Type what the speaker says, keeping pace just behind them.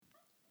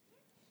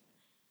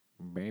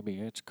Baby,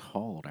 it's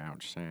cold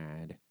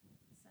outside.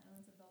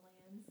 Silence of the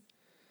Lambs.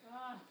 I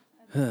love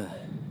it. Have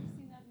you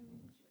seen that movie?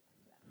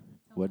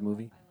 Tell What my wife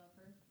movie? I love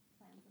her.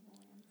 Silence of the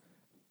Lambs.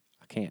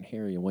 I can't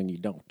hear you when you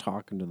don't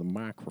talk into the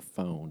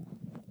microphone.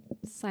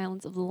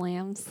 Silence of the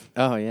Lambs.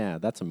 Oh, yeah,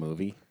 that's a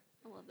movie.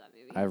 I love that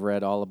movie. I've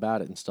read all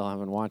about it and still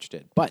haven't watched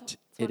it, but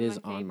It's it one of is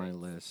my on my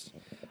favorites. list.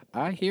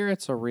 I hear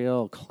it's a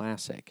real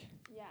classic.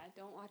 Yeah,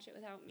 don't watch it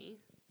without me.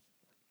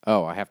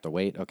 Oh, I have to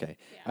wait? Okay.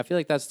 Yeah. I feel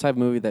like that's the type of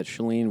movie that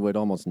Shalene would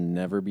almost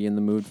never be in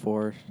the mood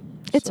for.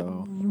 It's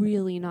so.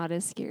 really not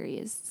as scary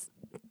as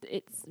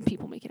it's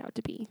people make it out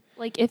to be.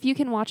 Like, if you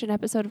can watch an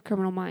episode of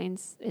Criminal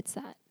Minds, it's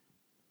that.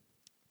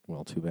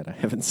 Well, too bad I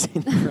haven't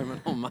seen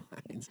Criminal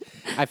Minds.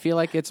 I feel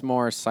like it's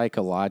more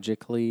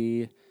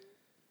psychologically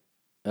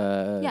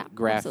graphic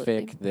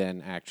absolutely.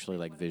 than actually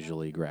like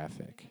visually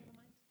graphic.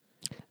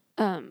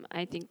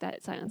 I think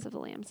that Silence of the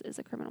Lambs is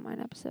a Criminal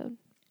Mind episode.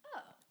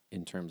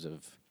 In terms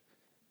of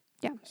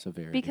Yeah.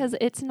 severity. Because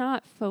it's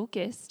not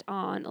focused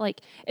on,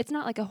 like, it's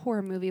not like a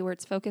horror movie where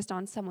it's focused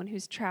on someone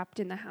who's trapped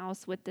in the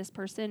house with this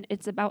person.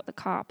 It's about the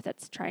cop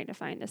that's trying to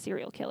find a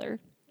serial killer,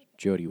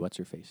 Jodie, what's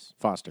her face?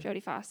 Foster.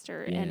 Jodie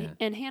Foster. Yeah.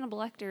 And Hannibal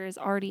Lecter is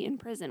already in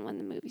prison when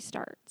the movie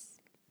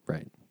starts.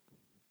 Right.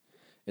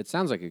 It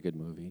sounds like a good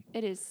movie.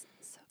 It is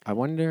so good. I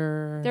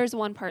wonder... There's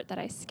one part that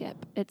I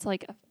skip. It's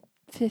like a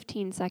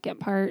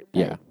 15-second part. But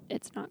Yeah.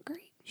 It's not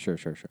great. Sure.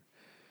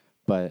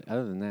 But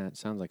other than that, it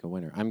sounds like a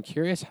winner. I'm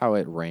curious how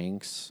it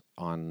ranks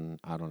on,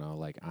 I don't know,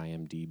 like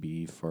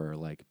IMDB for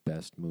like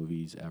best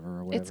movies ever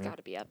or whatever. It's got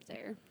to be up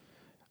there.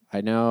 I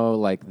know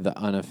like the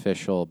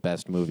unofficial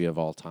best movie of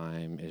all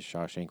time is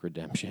Shawshank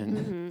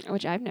Redemption.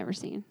 Which I've never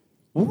seen.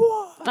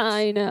 What?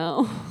 I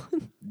know.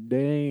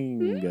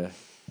 Dang.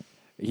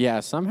 Yeah,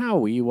 somehow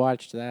we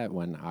watched that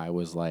when I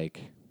was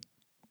like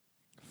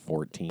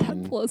 14.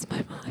 That blows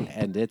my mind.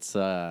 And it's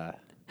a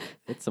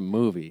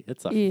movie.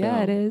 It's a film.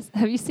 Yeah, it is.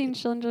 Have you seen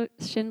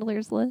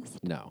Schindler's List?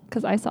 No.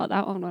 Because I saw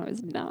that one when I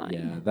was 9.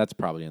 Yeah, that's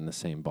probably in the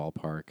same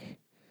ballpark.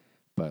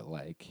 But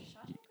like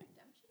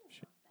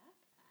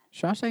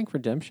Shawshank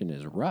Redemption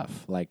is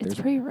rough. Like It's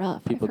there's pretty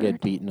rough. people I've get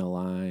heard. beaten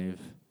alive.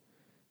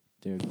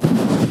 Dude,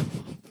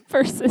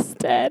 Versus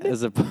dead.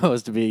 as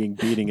opposed to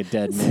beating a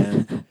dead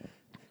man.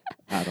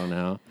 I don't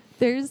know.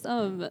 There's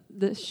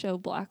this show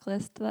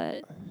Blacklist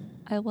that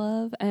I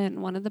love,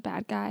 and one of the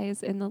bad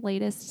guys in the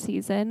latest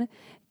season,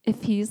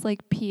 if he's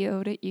like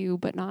PO'd at you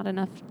but not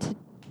enough to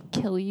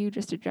kill you,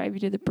 just to drive you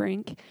to the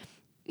brink,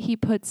 he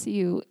puts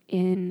you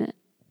in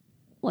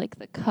like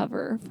the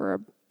cover for a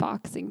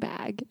boxing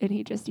bag, and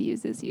he just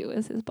uses you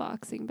as his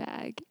boxing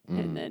bag,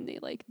 and then they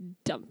like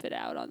dump it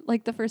out on,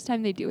 like, the first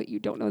time they do it, you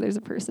don't know there's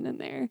a person in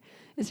there.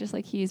 It's just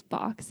like he's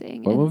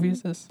boxing. What movie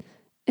is this?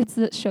 It's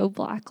the show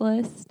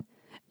Blacklist,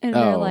 and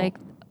they're like,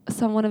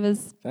 one of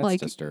his That's like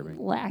disturbing.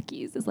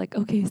 lackeys is like,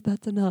 okay, so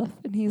that's enough,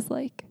 and he's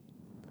like,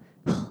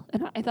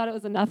 and I thought it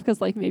was enough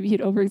because like maybe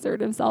he'd overexert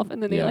himself,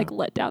 and then they like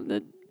let down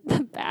the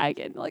bag,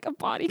 and like a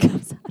body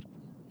comes out,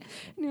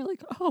 and you're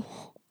like,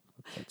 oh,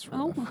 That's rough.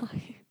 oh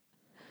my.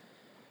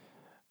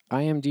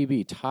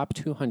 IMDb top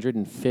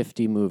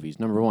 250 movies.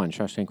 Number 1,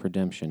 Shawshank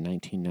Redemption,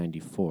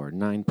 1994,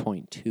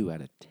 9.2 out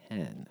of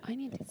 10. I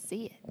need to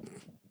see it.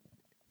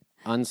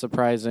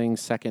 Unsurprising,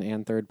 second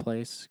and third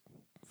place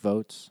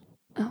votes.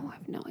 Oh, I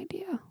have no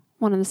idea.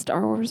 One of the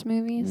Star Wars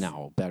movies?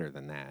 No, better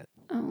than that.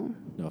 Oh.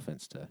 No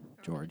offense to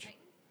George.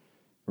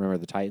 Remember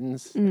the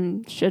Titans?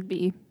 Should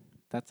be.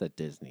 That's a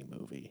Disney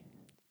movie.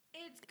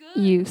 It's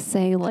good. You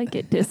say like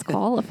it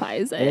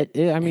disqualifies it.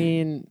 I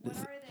mean,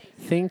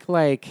 think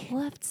like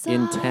Left side.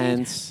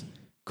 intense,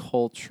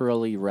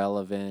 culturally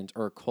relevant,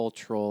 or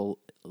culturally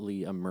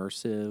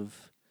immersive.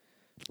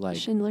 Like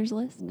Schindler's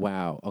List?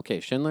 wow. Okay,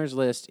 Schindler's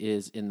List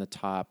is in the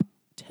top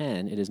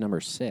 10. It is number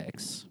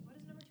 6.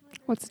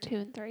 What's 2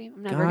 and 3?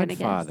 I'm never going to guess.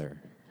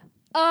 Godfather.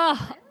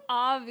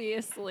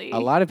 Obviously. A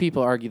lot of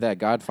people argue that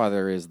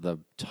Godfather is the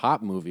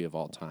top movie of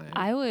all time.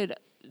 I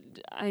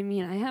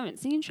haven't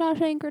seen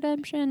Shawshank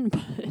Redemption,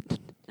 but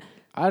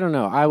I don't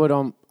know.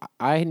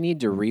 I need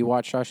to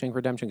rewatch Shawshank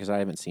Redemption because I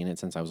haven't seen it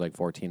since I was like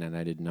 14 and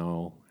I didn't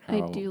know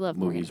how I do love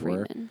movies Morgan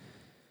were. Freeman.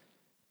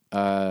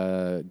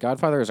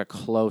 Godfather is a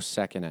close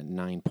second at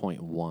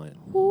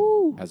 9.1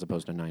 Ooh. as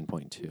opposed to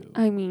 9.2.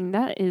 I mean,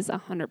 that is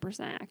 100%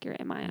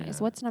 accurate in my eyes. Yeah.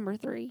 What's number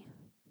 3?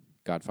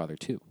 Godfather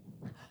 2.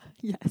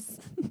 Yes.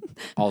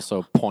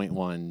 Also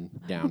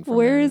 0.1 down from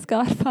Where there. is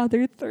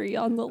Godfather 3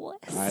 on the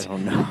list? I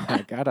don't know.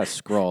 I gotta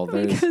scroll.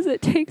 Because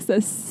it takes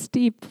a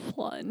steep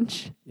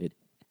plunge.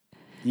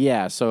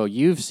 Yeah, so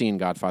you've seen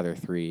Godfather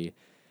 3.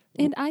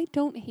 And I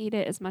don't hate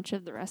it as much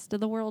as the rest of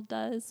the world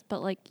does,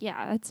 but like,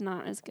 yeah, it's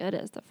not as good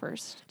as the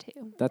first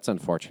 2. That's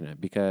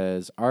unfortunate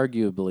because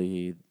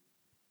arguably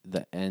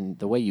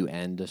the way you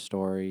end a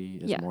story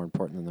is more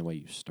important than the way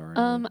you start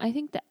it. I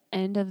think the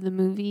end of the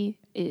movie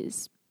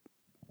is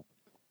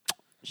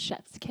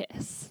chef's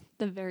kiss.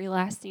 the very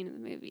last scene of the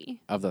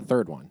movie. Of the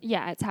third one.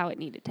 Yeah, it's how it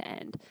needed to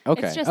end.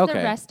 Okay. It's just the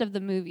rest of the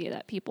movie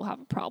that people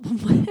have a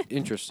problem with.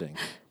 Interesting.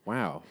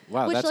 Wow.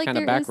 Wow, Which, that's like, kind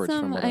of there is backwards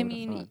from some, what I would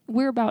have thought.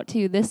 we're about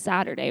to, this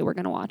Saturday, we're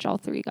going to watch all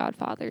 3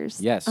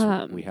 Godfathers. Yes,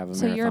 we have a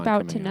So you're marathon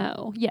about to coming up.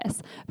 know.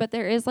 Yes. But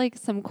there is, like,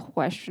 some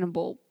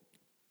questionable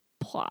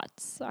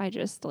plots.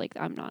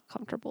 I'm not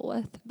comfortable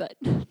with. But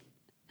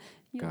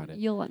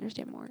you'll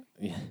understand more.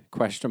 Yeah.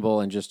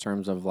 Questionable in just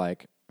terms of,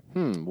 like,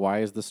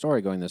 why is the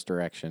story going this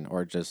direction?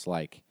 Or just,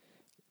 like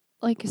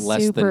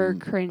super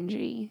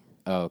cringy.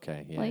 Oh,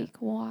 okay. Yeah. Like,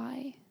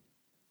 why?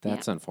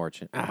 That's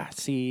unfortunate.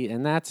 See,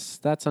 and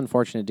that's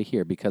unfortunate to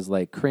hear because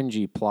like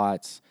cringy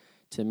plots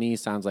to me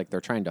sounds like they're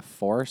trying to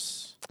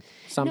force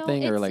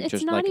something or like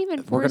just not like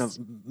even we're going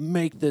to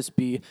make this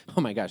be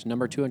oh my gosh,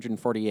 number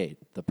 248,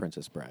 The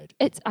Princess Bride.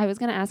 I was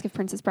going to ask if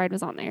Princess Bride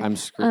was on there. I'm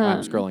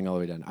scrolling all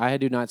the way down. I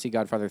do not see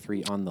Godfather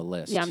 3 on the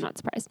list. Yeah, I'm not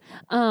surprised.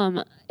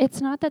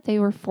 It's not that they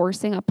were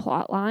forcing a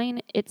plot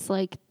line. It's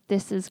like,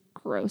 this is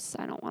gross.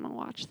 I don't want to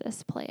watch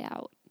this play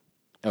out.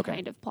 Okay.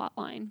 Kind of plot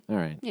line. All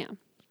right. Yeah.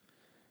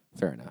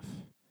 Fair enough.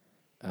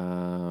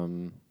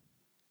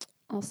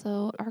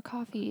 Also, our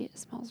coffee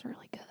smells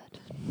really good.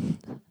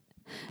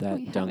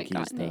 That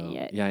Dunkies, though. It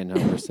yet. Yeah, I know.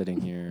 We're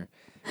sitting here.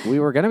 We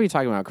were going to be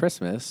talking about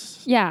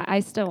Christmas. Yeah, I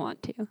still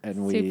want to.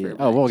 And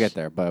we'll get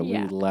there. But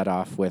yeah. we let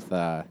off with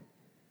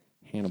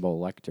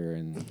Hannibal Lecter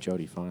and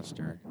Jodie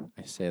Foster.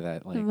 I say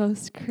that like the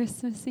most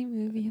Christmassy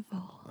movie of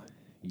all.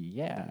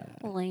 Yeah.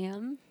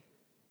 Lamb.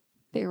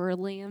 There were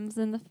lambs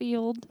in the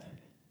field.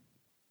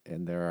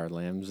 And there are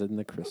lambs in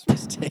the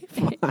Christmas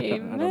table. I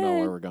don't know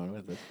where we're going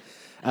with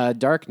this.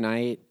 Dark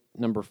Knight,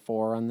 number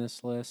 4 on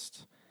this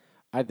list.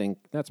 I think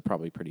that's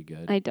probably pretty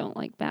good. I don't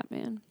like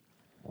Batman.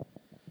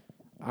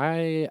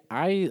 I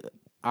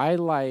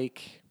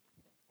like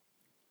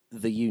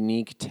the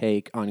unique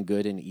take on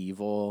good and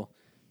evil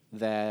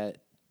that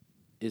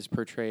is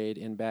portrayed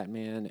in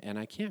Batman. And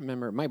I can't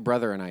remember. My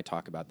brother and I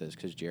talk about this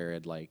because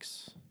Jared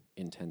likes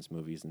intense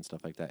movies and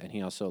stuff like that. And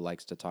he also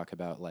likes to talk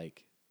about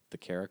like the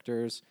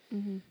characters.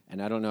 Mm-hmm.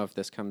 And I don't know if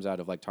this comes out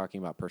of like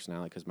talking about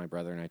personality because my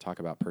brother and I talk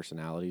about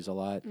personalities a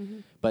lot. Mm-hmm.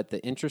 But the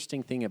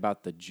interesting thing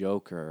about the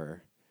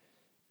Joker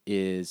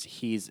is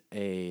he's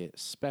a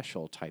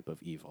special type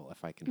of evil,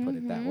 if I can put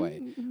it that way,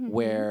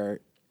 where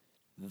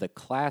the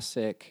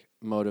classic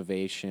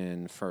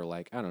motivation for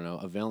like, I don't know,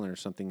 a villain or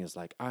something is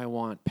like, I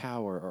want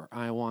power or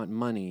I want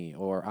money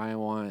or I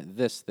want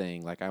this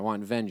thing, like I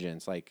want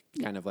vengeance, like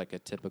kind of like a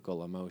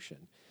typical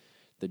emotion.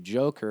 The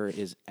Joker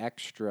is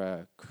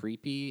extra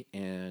creepy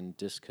and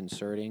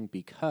disconcerting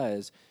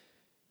because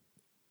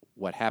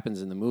what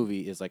happens in the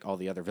movie is like all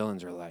the other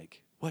villains are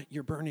like, what,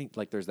 you're burning?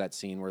 Like there's that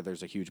scene where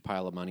there's a huge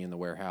pile of money in the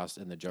warehouse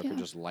and the Joker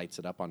just lights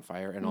it up on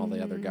fire and all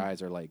the other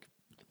guys are like,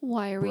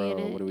 why are we in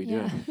it? What are we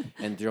doing?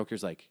 And the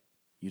Joker's like,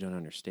 you don't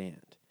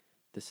understand.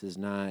 This is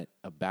not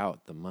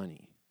about the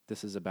money.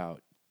 This is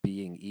about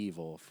being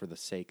evil for the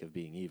sake of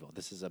being evil.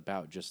 This is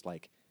about just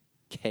like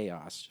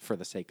chaos for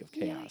the sake of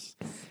chaos.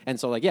 Yikes. And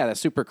so like, yeah, that's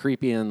super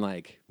creepy and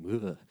like,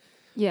 ugh.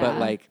 Yeah. But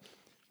like,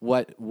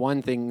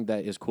 one thing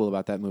that is cool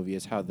about that movie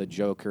is how the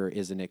Joker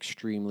is an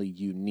extremely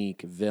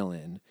unique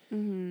villain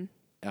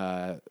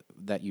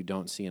that you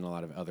don't see in a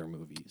lot of other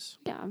movies.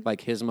 Yeah. Like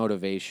his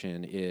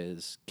motivation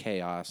is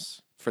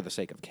chaos for the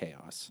sake of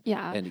chaos.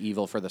 Yeah. And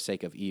evil for the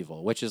sake of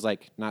evil, which is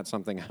like not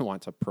something I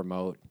want to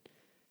promote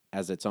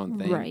as its own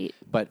thing. Right.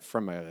 But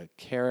from a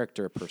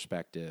character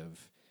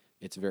perspective,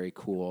 it's very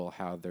cool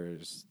how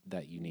there's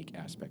that unique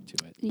aspect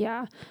to it.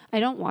 Yeah. I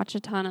don't watch a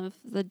ton of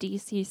the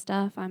DC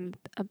stuff. I'm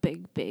a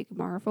big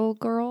Marvel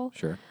girl.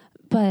 Sure.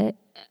 But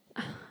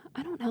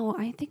I don't know.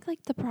 I think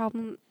like the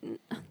problem,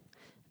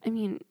 I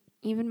mean,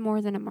 even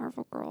more than a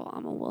Marvel girl,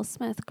 I'm a Will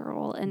Smith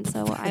girl. And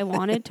so I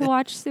wanted to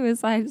watch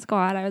Suicide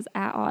Squad. I was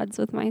at odds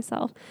with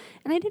myself.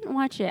 And I didn't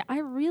watch it. I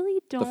really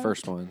don't. The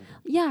first one.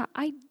 Yeah.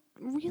 I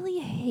really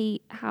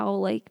hate how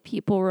like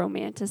people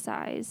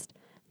romanticized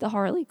the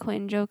Harley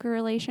Quinn Joker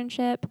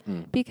relationship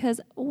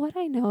because what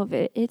I know of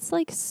it, it's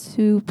like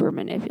super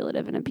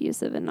manipulative and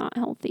abusive and not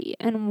healthy.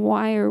 And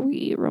why are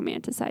we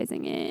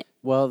romanticizing it?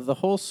 Well, the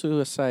whole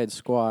Suicide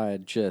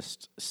Squad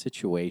just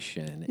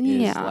situation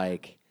is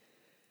like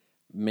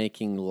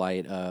making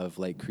light of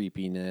like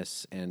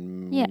creepiness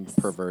and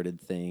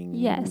perverted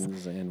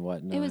things and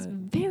whatnot. It was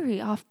very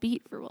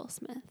offbeat for Will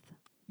Smith.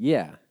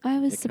 Yeah. I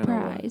was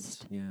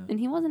surprised. Yeah. And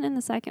he wasn't in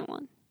the second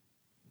one.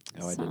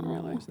 Oh, I didn't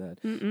realize that.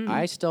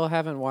 I still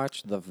haven't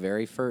watched the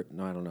very first.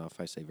 No, I don't know if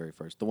I say very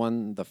first.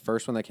 The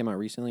first one that came out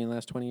recently in the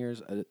last 20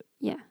 years.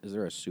 Yeah. Is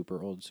there a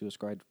super old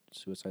Suicide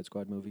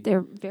Squad movie?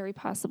 There very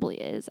possibly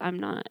is. I'm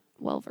not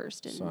well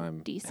versed in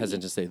DC.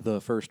 Hesitant to say the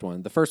first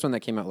one. The first one that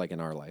came out like in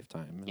our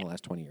lifetime in the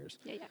last 20 years.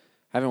 Yeah.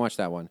 I haven't watched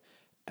that one.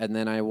 And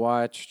then I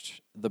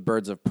watched the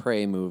Birds of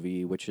Prey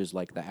movie, which is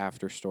like the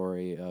after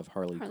story of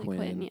Harley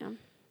Quinn. Yeah.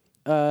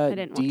 I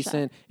didn't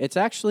decent. Watch that. It's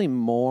actually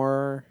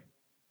more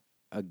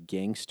a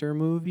gangster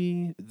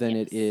movie than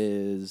it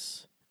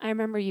is. I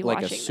remember you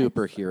like watching a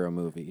superhero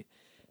movie,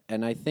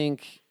 and I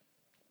think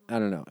I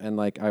don't know. And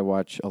like I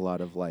watch a lot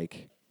of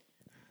like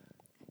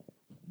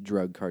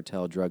drug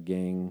cartel, drug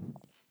gang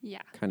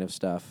kind of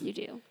stuff. You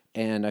do.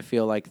 And I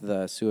feel like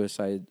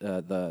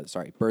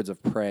the Birds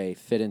of Prey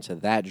fit into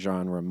that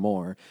genre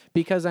more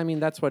because, I mean,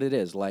 that's what it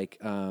is. Like,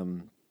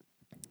 Ewan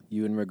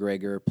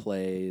McGregor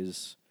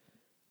plays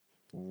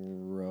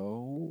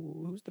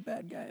who's the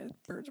bad guy in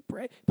Birds of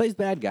Prey? Plays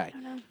the bad guy.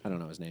 I don't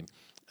know his name.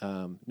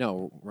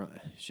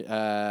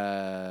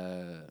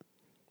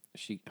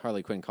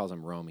 Harley Quinn calls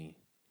him Romy.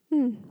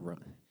 How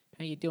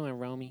you doing,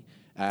 Romy?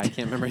 I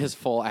can't remember his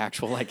full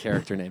actual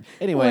character name.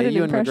 Anyway,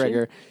 Ewan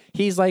McGregor,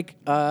 he's like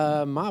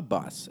a mob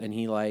boss, and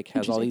he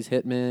has all these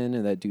hitmen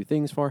and that do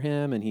things for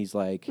him, and he's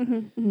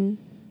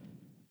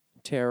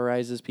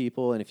terrorizes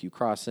people, and if you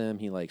cross him,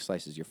 he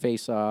slices your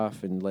face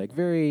off, and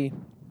very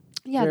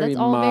that's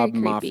all mob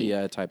very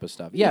mafia type of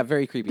stuff. Yeah,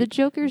 very creepy. The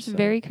Joker's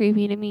very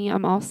creepy to me.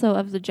 I'm also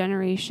of the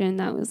generation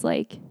that was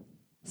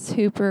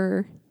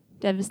super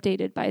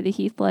devastated by the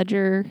Heath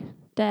Ledger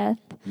death.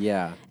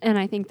 Yeah. And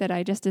I think that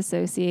I just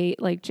associate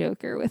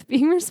Joker with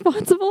being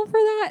responsible for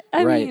that.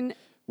 I mean,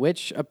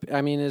 which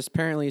is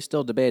apparently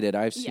still debated.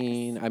 I've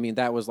seen,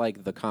 that was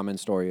the common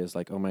story is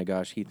oh my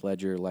gosh, Heath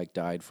Ledger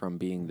died from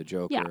being the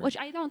Joker. Yeah, which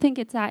I don't think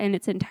it's that in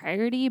its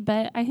entirety,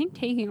 but I think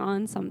taking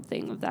on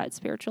something of that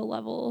spiritual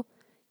level,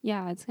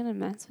 it's going to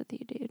mess with you,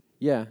 dude.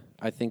 Yeah,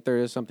 I think there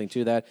is something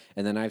to that.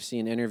 And then I've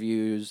seen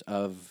interviews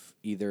of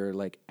either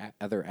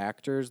other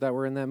actors that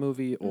were in that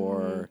movie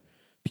or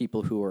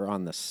people who were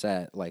on the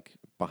set,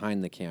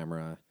 behind the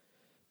camera,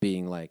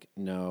 being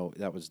no,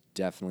 that was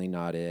definitely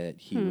not it.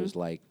 He was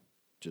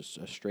just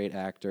a straight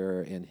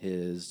actor, and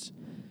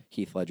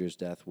Heath Ledger's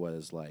death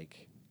was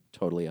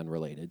totally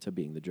unrelated to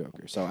being the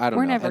Joker. So I don't know.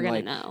 We're never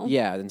going to know.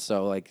 Yeah, and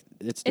so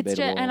it's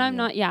debatable. Just, and I'm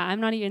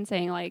not even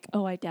saying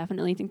oh, I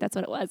definitely think that's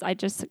what it was. I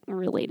just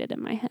related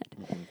in my head.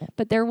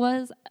 But there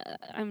was,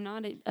 I'm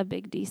not a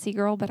big DC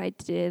girl, but I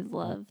did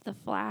love The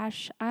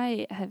Flash.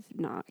 I have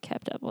not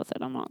kept up with it,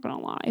 I'm not going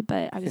to lie,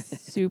 but I was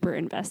super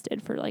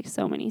invested for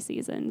so many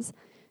seasons.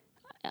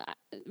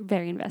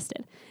 Very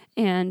invested.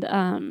 And,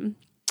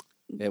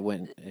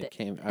 It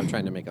came. I'm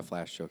trying to make a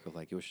Flash joke of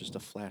it was just a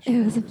flash.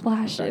 It was a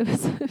flash. It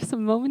was a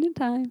moment in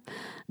time.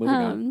 Moving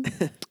on.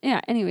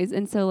 Yeah. Anyways,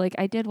 and so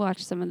I did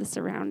watch some of the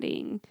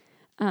surrounding.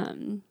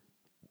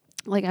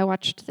 I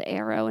watched The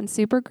Arrow and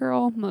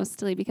Supergirl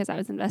mostly because I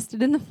was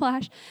invested in the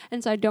Flash,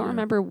 and so I don't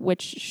remember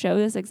which show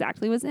this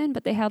exactly was in,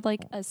 but they had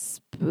a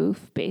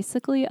spoof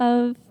basically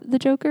of the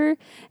Joker,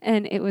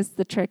 and it was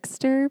the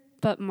Trickster,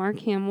 but Mark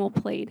Hamill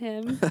played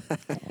him.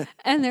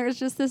 And there was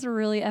just this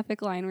really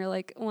epic line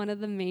where one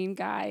of the main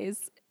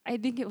guys, I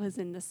think it was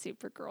in the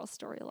Supergirl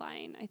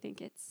storyline, I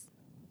think it's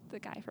the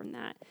guy from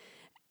that.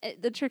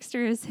 The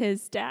Trickster is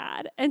his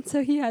dad, and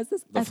so he has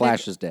this. The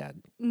Flash's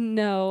dad.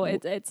 No,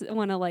 it's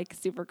one of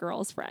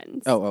Supergirl's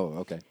friends. Oh,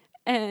 okay.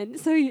 And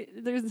so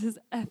there's this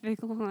epic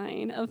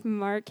line of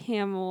Mark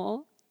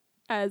Hamill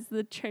as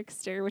the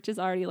Trickster, which is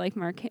already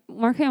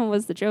Mark Hamill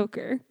was the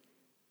Joker.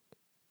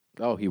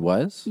 Oh, he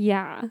was?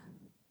 Yeah.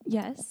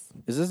 Yes.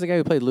 Is this the guy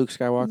who played Luke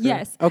Skywalker?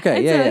 Yes. Okay,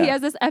 and yeah, so he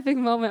has this epic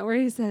moment where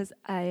he says,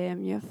 "I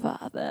am your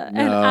father."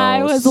 No, and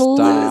I was stop.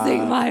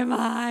 losing my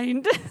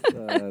mind.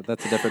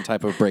 That's a different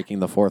type of breaking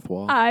the fourth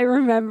wall. I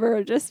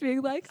remember just being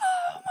oh my gosh.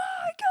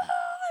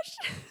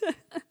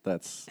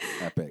 That's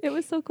epic. It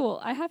was so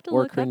cool. I have to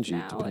or look cringy,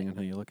 up now. depending on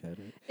how you look at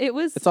it.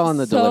 It's all in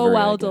the so delivery.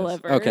 well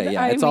delivered. Okay,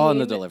 yeah, it's all in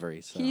the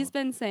delivery. So. He's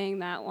been saying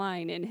that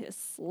line in his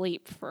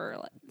sleep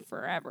for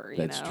forever.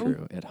 That's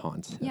true. It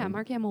haunts him. Yeah,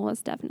 Mark Hamill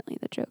was definitely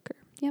the Joker.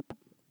 Yep.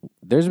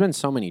 There's been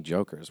so many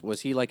Jokers.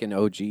 Was he an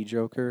OG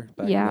Joker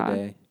back in the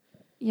day?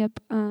 Yep.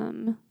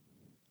 I'm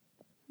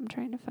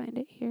trying to find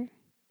it here.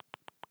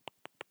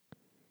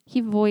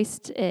 He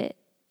voiced it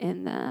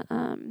in the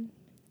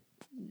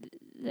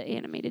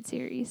animated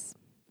series.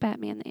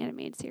 Batman the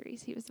animated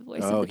series. He was the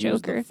voice of the Joker. He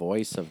was the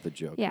voice of the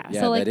Joker. Yeah,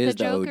 so that is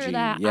the Joker OG.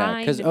 that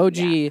because OG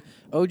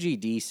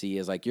DC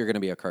is you're going to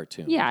be a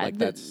cartoon. Yeah,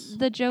 that's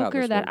the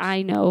Joker that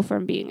I know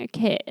from being a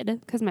kid,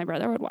 because my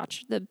brother would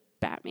watch the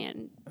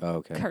Batman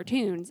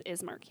cartoons,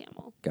 is Mark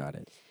Hamill. Got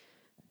it.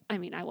 I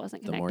mean, I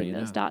wasn't connecting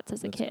those dots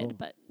as a kid, cool.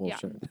 but well,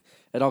 sure.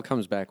 It all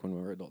comes back when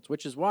we're adults,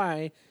 which is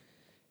why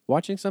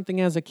watching something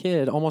as a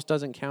kid almost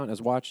doesn't count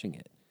as watching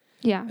it.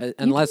 Yeah,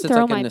 unless you it's can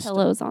throw my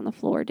pillows on the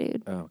floor,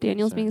 dude. Oh, okay,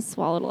 Daniel's being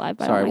swallowed alive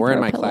by Sorry, all my we're in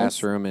my pillows.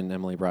 classroom, and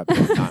Emily brought. No,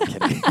 I'm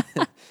kidding.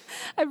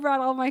 I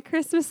brought all my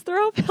Christmas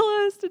throw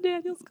pillows to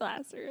Daniel's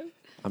classroom.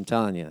 I'm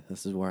telling you,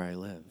 this is where I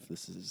live.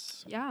 This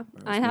is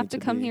I have to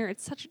come here.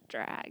 It's such a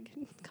drag.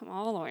 Come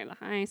all the way to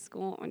high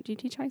school. Do you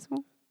teach high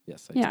school?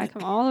 Yes, I did. I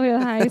come all the way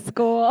to high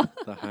school.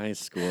 The high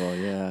school,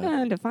 yeah.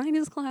 And to find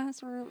his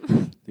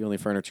classroom. The only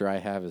furniture I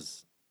have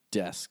is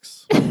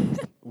desks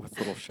with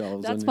little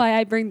shelves. That's why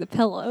I bring the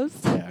pillows.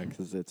 Yeah,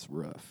 because it's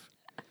rough.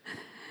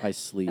 I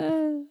sleep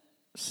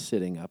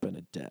sitting up in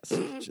a desk,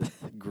 just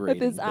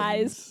with his things.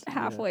 eyes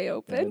halfway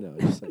open. I know,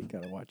 just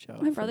gotta watch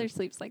out. My brother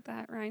sleeps like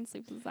that. Ryan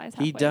sleeps with his eyes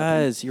halfway He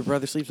does. open. Your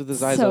brother sleeps with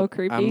his eyes so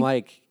open. creepy.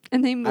 I'm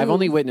and they move. I've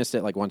only witnessed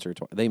it once or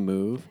twice. They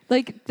move.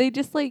 They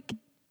just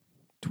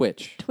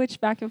twitch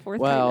back and forth.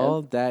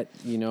 Well, that,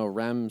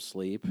 REM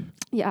sleep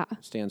Yeah.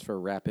 stands for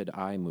rapid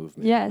eye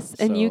movement. Yes,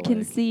 and you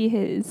can see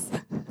his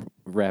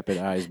rapid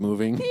eyes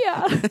moving.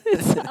 Yeah,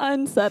 it's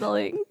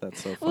unsettling.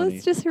 That's so funny. Well,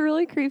 it's just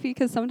really creepy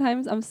because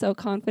sometimes I'm so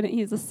confident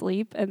he's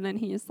asleep and then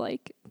he's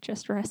like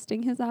just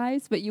resting his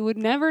eyes, but you would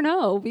never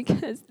know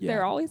because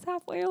they're always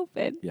halfway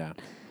open. Yeah.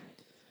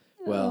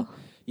 Well,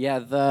 yeah,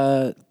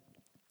 the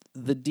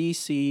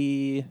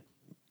DC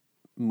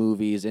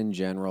movies in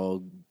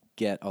general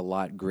get a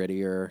lot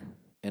grittier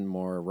and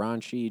more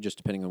raunchy, just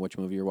depending on which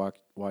movie you're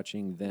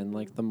watching, than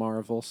like the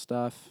Marvel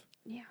stuff.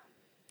 Yeah.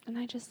 And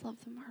I just love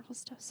the Marvel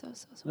stuff so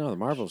No, the much.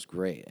 Marvel's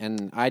great.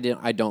 And I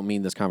don't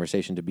mean this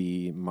conversation to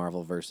be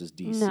Marvel versus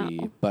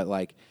DC, but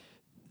like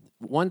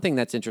one thing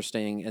that's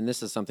interesting, and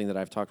this is something that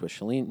I've talked with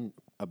Shalene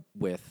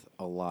with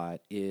a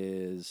lot,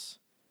 is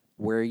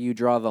where you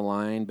draw the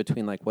line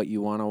between like what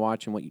you want to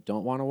watch and what you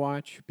don't want to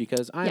watch.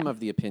 Because I'm of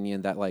the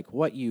opinion that like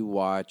what you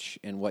watch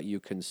and what you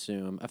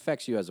consume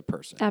affects you as a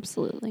person.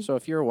 Absolutely. So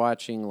if you're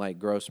watching like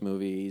gross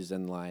movies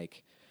and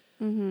like,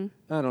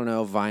 I don't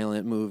know,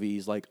 violent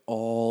movies like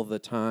all the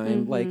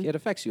time, like it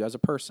affects you as a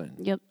person.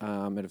 Yep.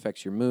 It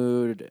affects your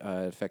mood, it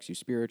affects you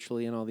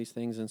spiritually and all these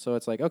things. And so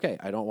it's like, okay,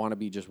 I don't want to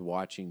be just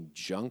watching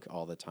junk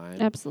all the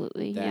time.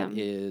 Absolutely. That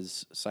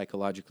is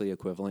psychologically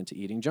equivalent to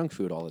eating junk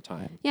food all the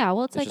time. Yeah,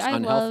 well, it's like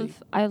unhealthy.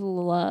 I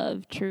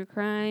love true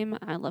crime.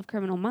 I love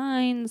Criminal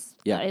Minds.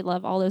 Yeah. I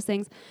love all those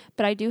things.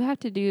 But I have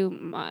to do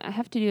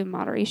in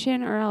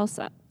moderation or else,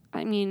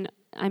 I'm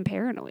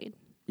paranoid.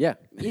 Yeah.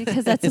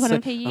 Because that's what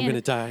I'm paying. I'm going to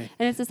die.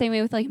 And it's the same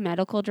way with like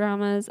medical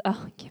dramas.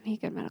 Oh, give me a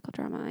good medical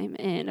drama. I'm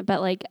in.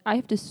 But like I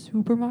have to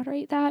super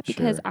moderate that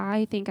because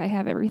I think I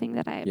have everything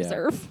that I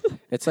observe.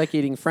 It's like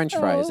eating French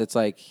fries. It's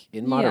like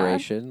in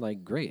moderation,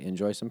 like great,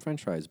 enjoy some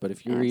French fries. But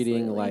if you're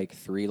eating like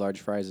 3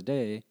 large fries a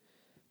day,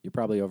 you're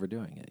probably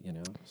overdoing it,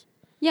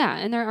 Yeah,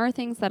 and there are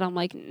things that I'm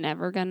like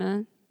never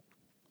gonna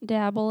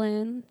dabble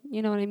in,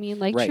 you know what I mean?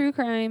 Like true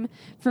crime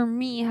for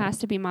me has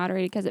to be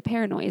moderated because it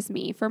paranoids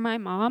me. For my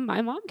mom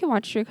can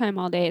watch true crime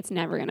all day. It's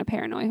never going to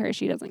paranoid her.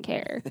 She doesn't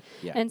care.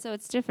 And so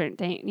it's different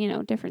things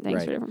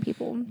for different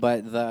people.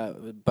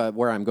 But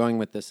where I'm going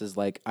with this is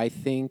like, I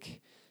think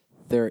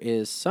there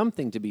is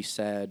something to be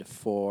said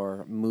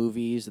for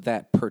movies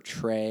that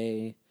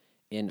portray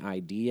an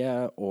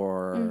idea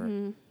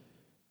or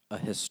a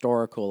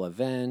historical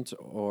event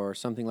or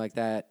something like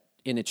that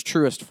in its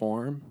truest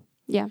form.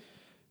 Yeah.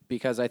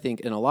 Because I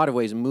think in a lot of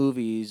ways,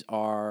 movies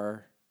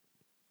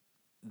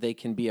they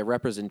can be a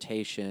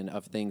representation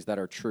of things that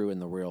are true in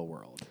the real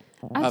world.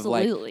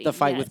 Absolutely. Of like the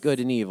fight with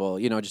good and evil,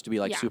 just to be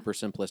like super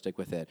simplistic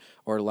with it.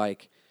 Or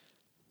like,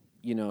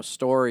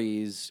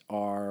 stories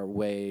are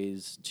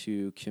ways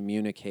to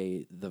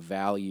communicate the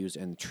values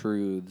and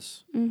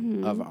truths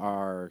of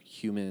our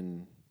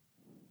human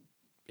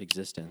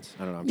existence.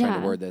 I don't know, I'm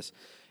trying to word this.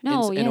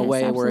 In a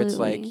way where it's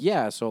like,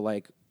 so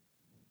like,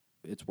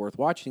 it's worth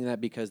watching that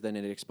because then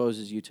it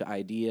exposes you to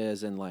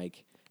ideas and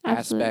like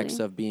aspects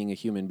of being a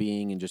human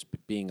being and just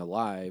being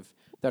alive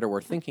that are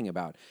worth thinking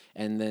about.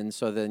 And then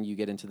you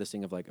get into this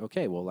thing of like,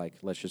 okay, well, like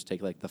let's just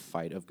take like the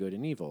fight of good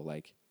and evil.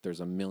 Like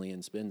there's a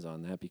million spins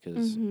on that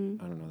because I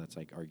don't know, that's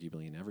like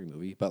arguably in every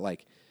movie, but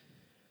like,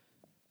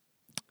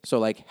 so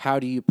like how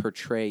do you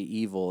portray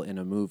evil in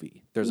a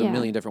movie? There's a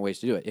million different ways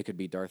to do it. It could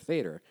be Darth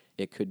Vader.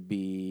 It could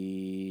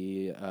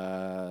be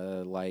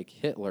like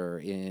Hitler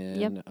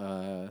in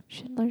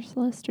Schindler's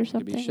List or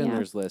something. It could be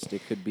Schindler's List.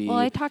 It could be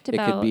it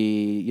could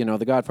be,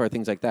 The Godfather,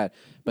 things like that.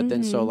 But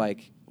then so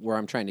like where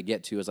I'm trying to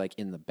get to is like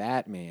in the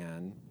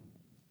Batman,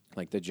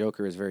 like the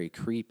Joker is very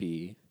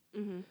creepy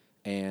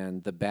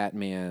and the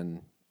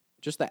Batman,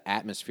 just the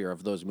atmosphere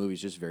of those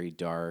movies just very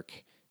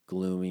dark,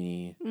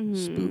 gloomy,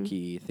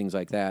 spooky, things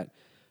like that.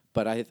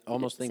 But I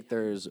almost think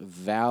there's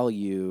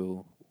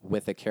value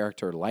with a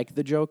character like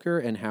the Joker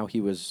and how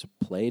he was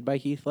played by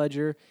Heath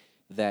Ledger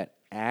that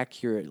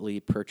accurately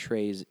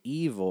portrays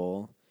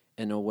evil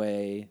in a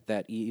way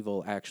that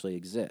evil actually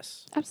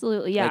exists.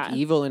 Absolutely, yeah. Like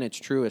evil in its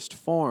truest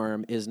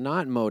form is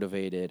not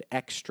motivated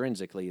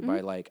extrinsically by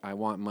like, I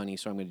want money,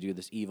 so I'm going to do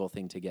this evil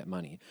thing to get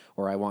money.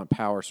 Or I want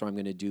power, so I'm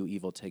going to do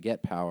evil to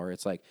get power.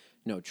 It's like,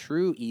 no,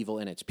 true evil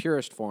in its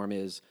purest form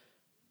is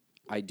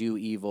I do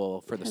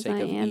evil for the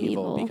sake of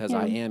evil because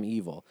I am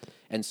evil.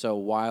 And so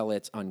while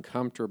it's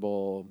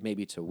uncomfortable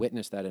maybe to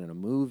witness that in a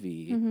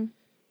movie,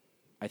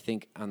 I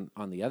think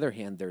on the other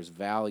hand, there's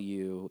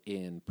value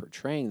in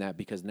portraying that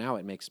because now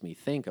it makes me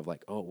think of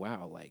like, oh,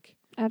 wow, like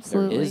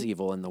there is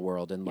evil in the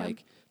world and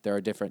like there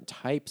are different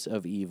types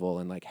of evil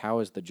and like how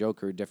is the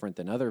Joker different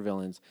than other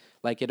villains?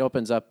 Like it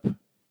opens up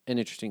an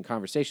interesting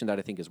conversation that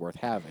I think is worth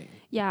having.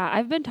 Yeah,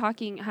 I've been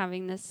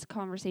having this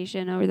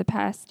conversation over the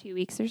past 2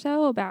 weeks or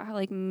so about how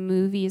like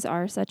movies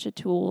are such a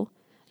tool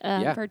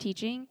for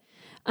teaching.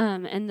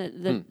 And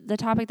the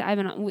topic that I've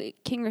been on,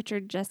 King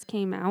Richard just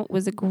came out,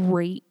 was a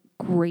great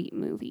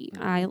movie.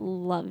 I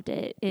loved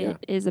it. It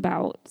is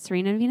about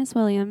Serena and Venus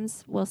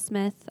Williams. Will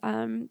Smith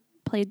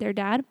played their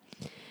dad.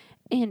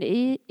 And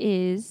it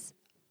is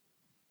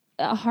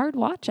a hard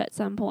watch at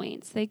some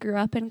points. They grew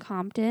up in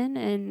Compton,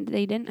 and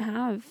they didn't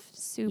have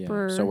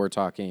super... So we're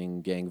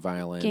talking gang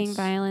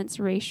violence,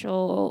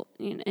 racial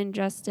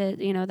injustice.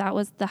 That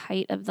was the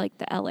height of, like,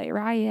 the L.A.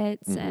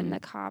 riots, and the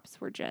cops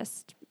were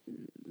just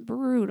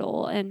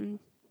brutal, and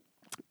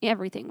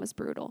everything was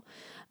brutal.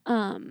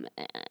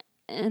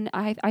 And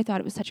I thought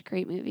it was such a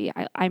great movie.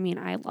 I mean,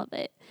 I love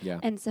it. Yeah.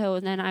 And so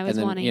then I was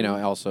wanting...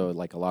 also,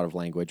 like, a lot of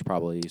language,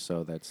 probably,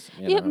 so that's...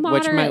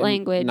 moderate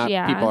language,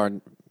 People are...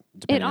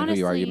 Depending on who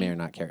you are, you may or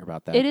not care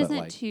about that. It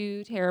isn't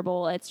too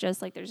terrible. It's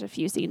just, like, there's a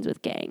few scenes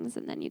with gangs,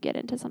 and then you get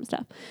into some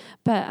stuff.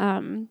 But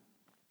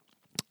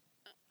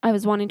I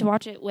was wanting to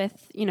watch it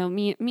with,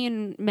 me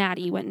and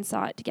Maddie went and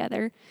saw it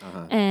together.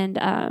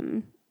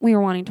 And we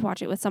were wanting to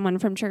watch it with someone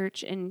from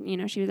church, and,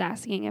 she was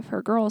asking if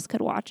her girls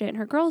could watch it. And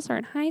her girls are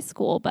in high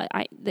school, but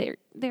they're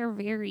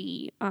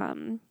very...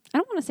 I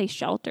don't want to say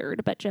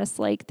sheltered, but just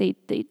like they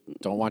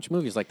don't watch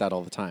movies like that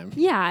all the time.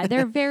 Yeah,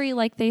 they're very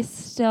like they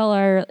still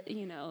are,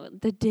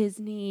 the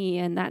Disney,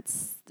 and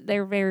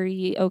they're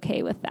very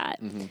okay with that.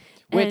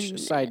 Which,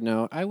 side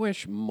note, I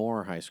wish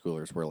more high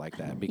schoolers were like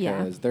that,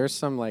 because there's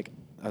some, like,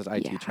 as I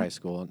teach high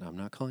school, and I'm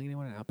not calling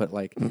anyone out, but,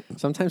 like,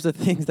 sometimes the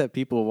things that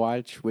people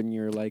watch when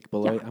you're, like,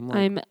 below,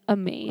 I'm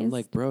amazed. I'm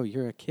like, bro,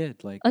 you're a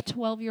kid. Like, a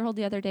 12-year-old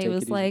the other day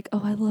was like,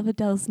 "Oh, I love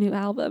Adele's new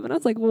album," and I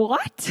was like,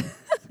 "What?"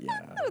 Yeah.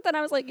 But then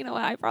I was like, you know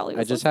what?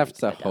 I just have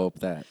to hope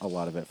that a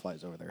lot of it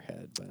flies over their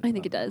head. But I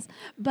think it does.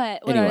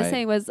 But what I was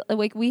saying was,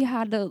 like, we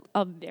had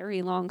a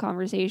very long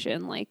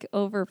conversation, like,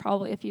 over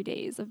probably a few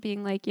days of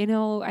being like,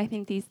 I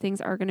think these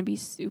things are going to be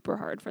super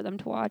hard for them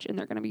to watch, and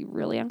they're going to be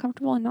really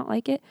uncomfortable and not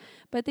like it,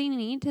 but they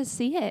need to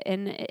see it.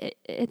 And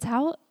it's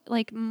how,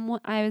 like,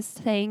 I was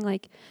saying,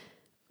 like,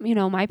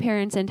 my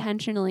parents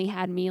intentionally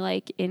had me,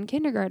 like, in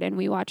kindergarten,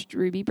 we watched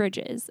Ruby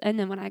Bridges. And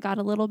then when I got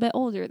a little bit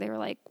older, they were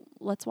like,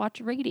 let's watch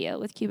Radio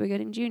with Cuba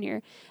Gooding Jr.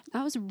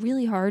 That was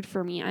really hard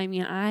for me. I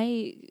mean,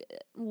 I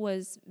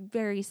was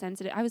very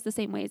sensitive. I was the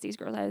same way as these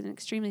girls. I was an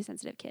extremely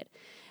sensitive kid.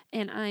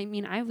 And I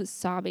mean, I was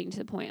sobbing to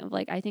the point of,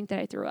 like, I think that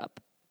I threw up.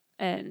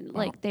 And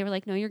like they were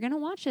like, no, you're gonna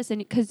watch this, and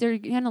because they're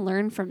gonna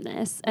learn from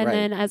this. And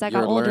then as I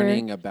got older,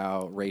 learning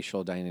about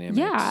racial dynamics.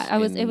 Yeah,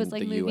 it was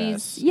like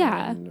movies.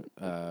 US and,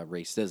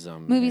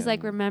 racism. Movies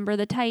like Remember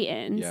the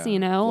Titans,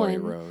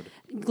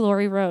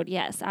 Glory Road.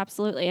 Yes,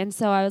 absolutely. And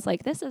so I was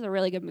like, this is a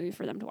really good movie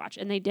for them to watch.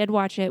 And they did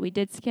watch it. We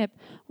did skip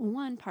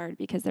one part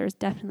because there was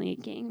definitely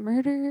gang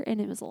murder,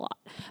 and it was a lot.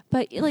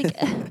 But like,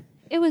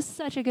 it was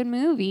such a good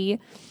movie.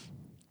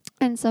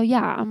 And so,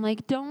 yeah, I'm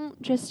like,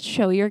 don't just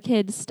show your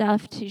kids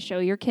stuff to show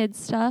your kids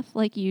stuff.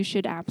 Like, you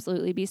should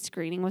absolutely be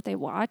screening what they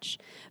watch.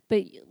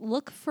 But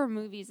look for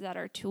movies that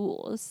are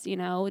tools,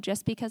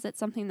 Just because it's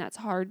something that's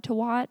hard to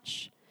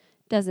watch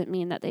doesn't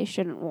mean that they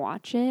shouldn't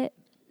watch it.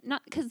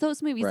 Not because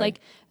those movies, like,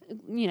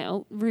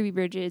 Ruby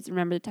Bridges,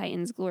 Remember the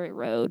Titans, Glory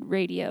Road,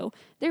 Radio,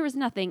 there was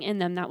nothing in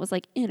them that was,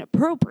 like,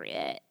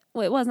 inappropriate.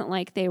 Well, it wasn't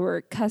like they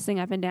were cussing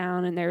up and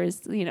down and there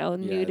was,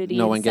 nudity.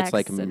 No one and gets, sex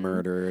like, and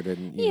murdered.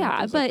 And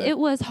but like it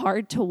was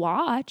hard to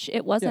watch.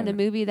 It wasn't a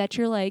movie that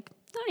you're like,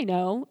 I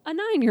know, a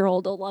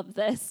 9-year-old will love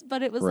this.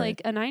 But it was like,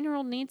 a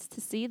 9-year-old needs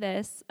to see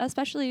this,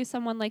 especially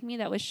someone like me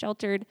that was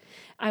sheltered.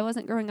 I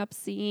wasn't growing up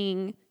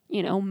seeing,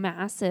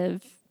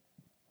 massive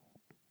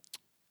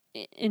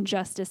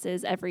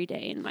injustices every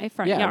day in my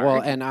front yard. Yeah,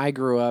 well, and I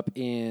grew up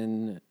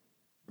in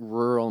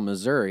rural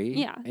Missouri.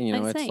 Yeah,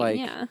 and, it's like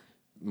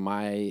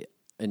my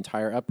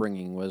entire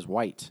upbringing was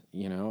white,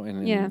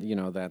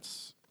 and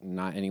that's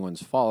not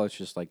anyone's fault. It's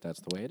just like that's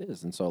the way it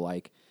is. And so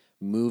like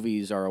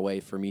movies are a way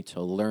for me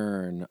to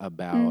learn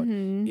about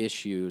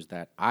issues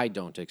that I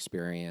don't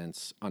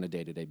experience on a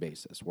day-to-day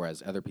basis,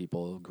 whereas other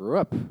people grew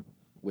up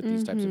with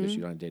these types of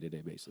issues on a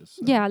day-to-day basis.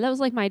 So. Yeah, that was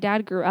like my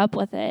dad grew up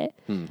with it.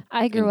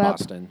 I grew in up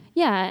Boston.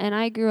 Yeah, and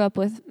I grew up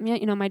with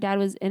my dad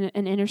was an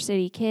inner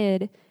city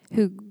kid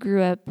who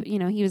grew up,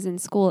 he was in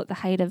school at the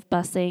height of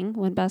busing.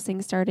 When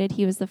busing started,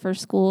 he was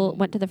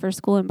went to the first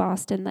school in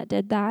Boston that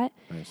did that.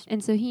 Nice.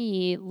 And so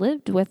he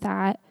lived with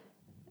that.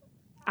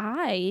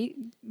 I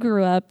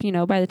grew up,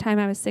 by the time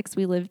I was 6,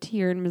 we lived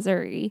here in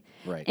Missouri.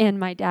 Right. And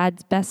my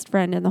dad's best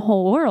friend in the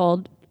whole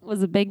world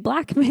was a big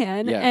black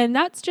man. Yeah. And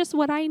that's just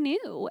what I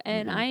knew.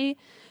 And I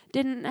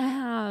didn't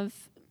have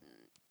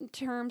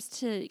terms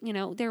to,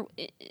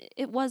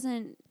 it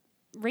wasn't,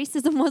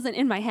 racism wasn't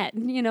in my head.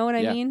 You know what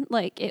I mean?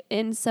 Like,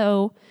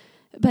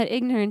 but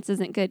ignorance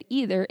isn't good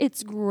either.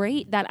 It's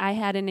great that I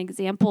had an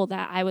example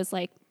that I was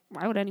like,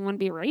 why would anyone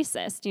be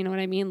racist? You know what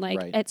I mean? Like,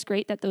 it's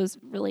great that those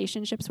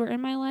relationships were in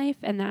my life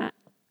and that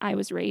I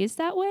was raised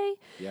that way.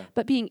 Yeah.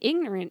 But being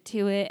ignorant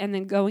to it and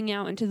then going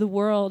out into the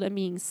world and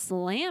being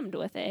slammed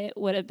with it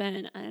would have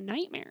been a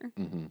nightmare.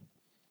 Mm-hmm.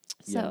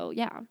 So,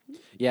 yeah.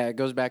 Yeah, it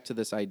goes back to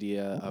this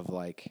idea of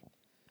like,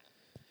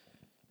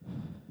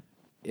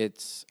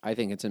 I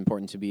think it's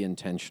important to be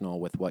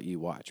intentional with what you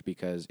watch,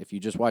 because if you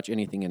just watch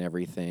anything and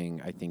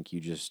everything, I think you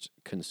just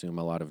consume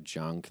a lot of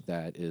junk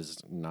that is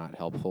not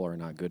helpful or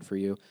not good for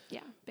you.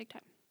 Yeah, big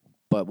time.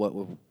 But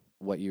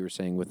what you were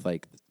saying with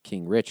like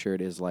King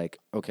Richard is like,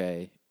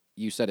 okay,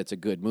 you said it's a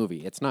good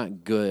movie. It's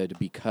not good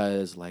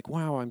because, like,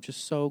 wow, I'm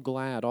just so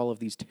glad all of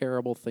these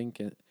terrible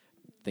things,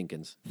 I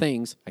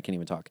can't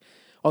even talk.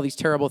 All these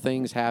terrible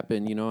things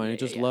happen, and I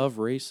just love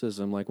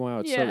racism. Like, wow,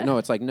 it's so... No,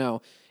 it's like,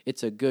 no,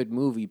 it's a good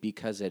movie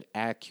because it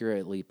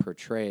accurately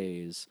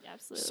portrays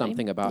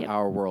something about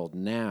our world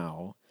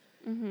now.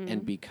 Mm-hmm.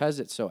 And because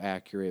it's so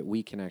accurate,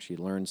 we can actually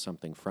learn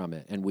something from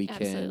it, and we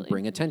can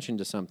bring attention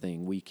to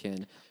something. We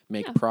can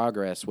make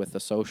progress with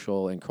the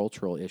social and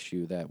cultural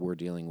issue that we're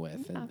dealing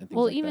with. And things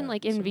like even that.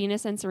 like in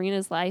Venus and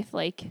Serena's life,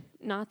 like,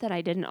 not that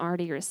I didn't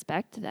already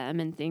respect them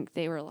and think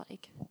they were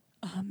like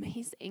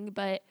amazing,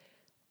 but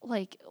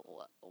like,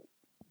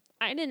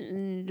 I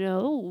didn't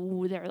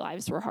know their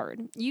lives were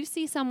hard. You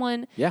see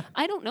someone,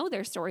 I don't know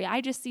their story. I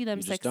just see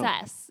them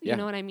success. You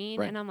know what I mean?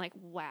 Right. And I'm like,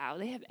 wow,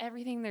 they have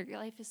everything. Their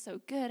life is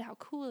so good. How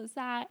cool is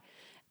that?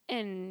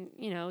 And,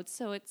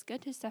 so it's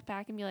good to step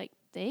back and be like,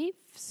 they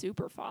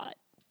super fought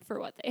for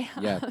what they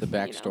have. Yeah, the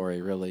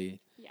backstory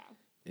really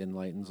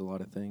enlightens a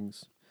lot of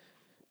things.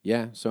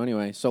 Yeah, so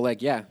anyway, so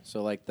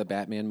the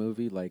Batman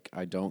movie, like,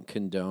 I don't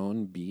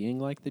condone being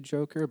like the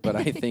Joker, but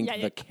I think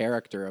the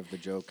character of the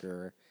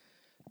Joker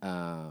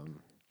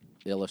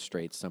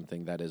illustrates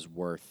something that is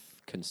worth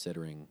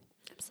considering.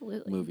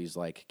 Absolutely. Movies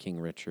like King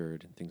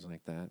Richard and things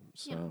like that.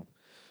 So,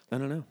 I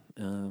don't know.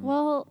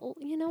 Well,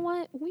 you know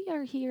what? We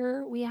are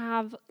here. We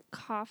have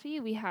coffee.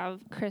 We have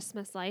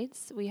Christmas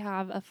lights. We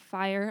have a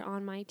fire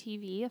on my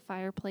TV, a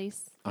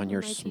fireplace on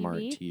your smart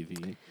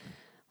TV.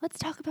 Let's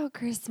talk about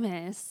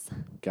Christmas.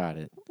 Got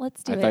it.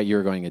 Let's do it. I thought you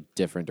were going a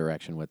different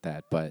direction with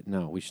that, but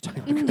no, we should talk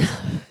about Christmas.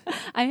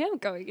 I am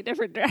going a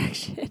different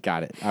direction.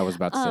 Got it. I was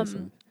about to say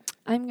something.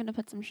 I'm going to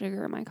put some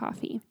sugar in my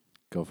coffee.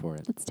 Go for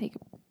it. Let's take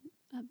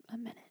a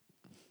minute.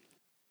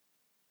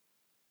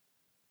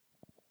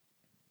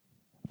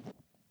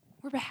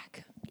 We're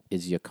back.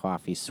 Is your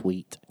coffee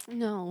sweet?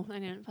 No, I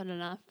didn't put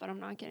enough, but I'm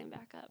not getting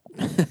back up.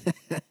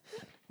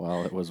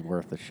 Well, it was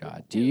worth a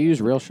shot. Do you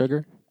use real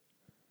sugar?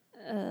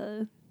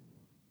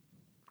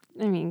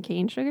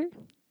 Cane sugar?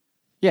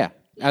 Yeah,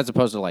 as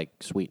opposed to, like,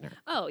 sweetener.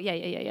 Oh,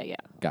 yeah.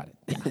 Got it.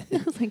 Yeah.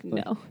 I was like,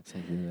 no.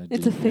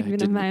 It's a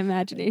figment of my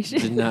imagination.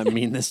 Did not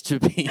mean this to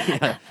be.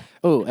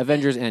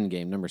 Avengers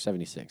Endgame, number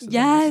 76.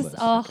 Yes.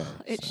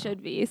 It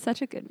should be. It's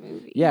such a good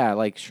movie. Yeah,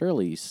 like,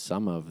 surely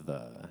some of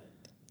the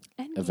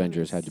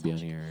Avengers had to be on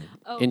here.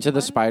 Into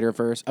the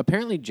Spider-Verse.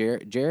 Apparently,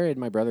 Jared,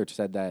 my brother,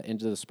 said that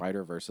Into the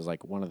Spider-Verse is,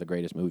 like, one of the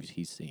greatest movies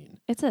he's seen.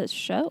 It's a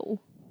show.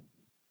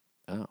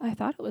 Oh. I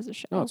thought it was a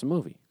show. No, it's a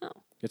movie. Oh.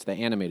 It's the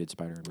animated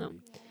Spider-Man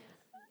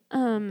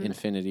movie.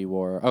 Infinity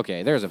War.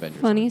 Okay, there's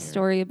Avengers. Funny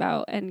story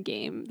about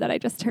Endgame that I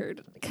just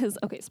heard. Because,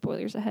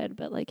 spoilers ahead,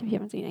 but, like, if you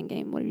haven't seen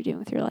Endgame, what are you doing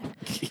with your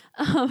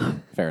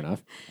life? Fair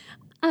enough.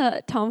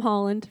 Tom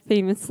Holland,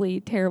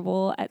 famously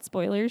terrible at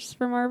spoilers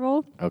for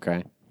Marvel.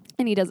 Okay.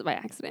 And he does it by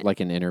accident.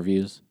 Like in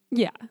interviews?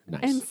 Yeah.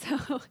 Nice. And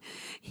so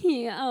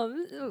he,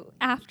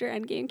 after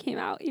Endgame came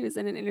out, he was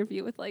in an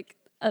interview with, like,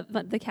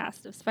 the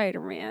cast of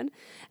Spider-Man.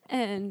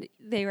 And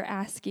they were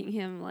asking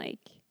him, like,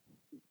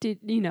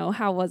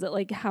 how was it?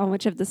 Like, how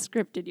much of the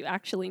script did you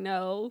actually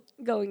know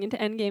going into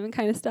Endgame and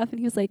kind of stuff? And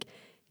he was like,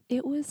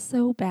 it was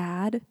so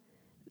bad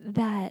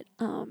that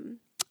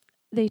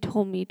they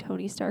told me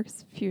Tony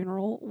Stark's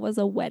funeral was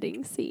a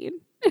wedding scene.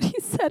 And he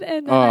said,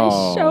 and then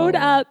I showed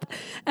up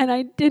and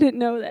I didn't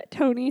know that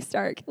Tony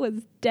Stark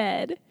was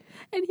dead.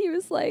 And he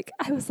was like,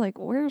 I was like,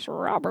 where's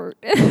Robert?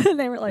 And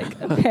they were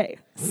like, okay,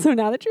 so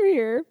now that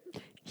you're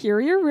here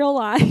are your real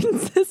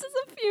lines. This is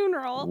a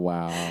funeral.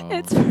 Wow.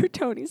 It's for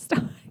Tony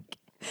Stark.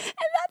 And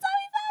that's how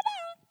he found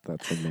out.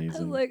 That's amazing. I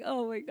was like,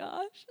 oh my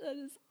gosh.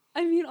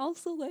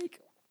 Also, like,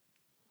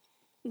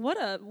 what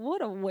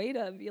a way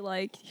to be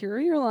like, here are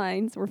your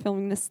lines. We're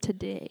filming this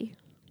today.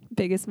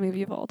 Biggest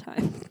movie of all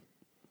time.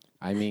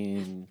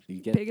 You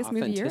get biggest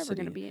movie you're ever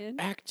going to be in.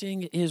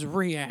 Acting is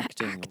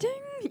reacting. Acting?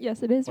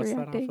 Yes, it is What's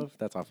reacting. That off of?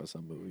 That's off of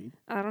some movie.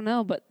 I don't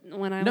know, but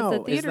when I was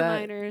a theater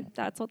minor,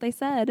 that's what they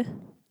said.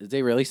 Did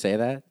they really say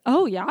that?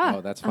 Oh, yeah. Oh,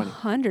 that's funny.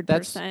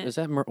 100%. Is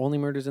that Only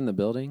Murders in the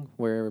Building,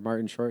 where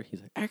Martin Short, he's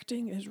like,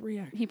 acting is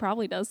reacting. He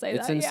probably does say that,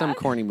 It's in some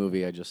corny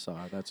movie I just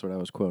saw. That's what I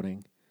was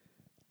quoting.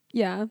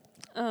 Yeah.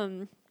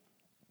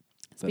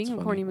 Speaking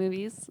of corny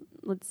movies,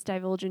 let's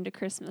divulge into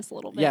Christmas a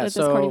little bit with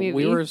this corny movie.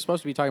 We were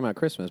supposed to be talking about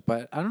Christmas,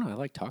 but I don't know. I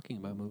like talking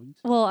about movies.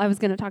 Well, I was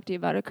going to talk to you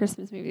about a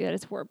Christmas movie that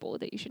is horrible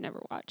that you should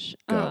never watch.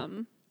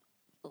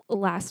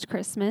 Last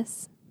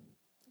Christmas.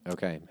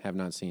 Okay, have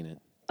not seen it.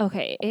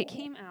 Okay, it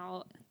came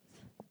out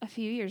a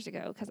few years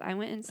ago because I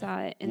went and saw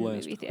it in the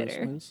movie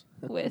theater.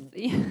 I went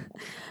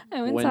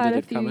and saw it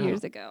a few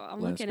years ago. I'm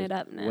looking it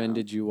up now. When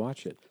did you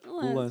watch it?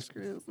 Last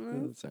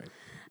Christmas. Sorry.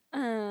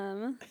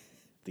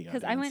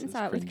 Because I went and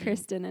saw it with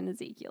Kristen and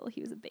Ezekiel.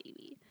 He was a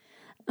baby.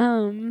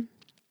 Came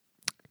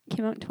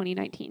out in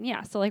 2019.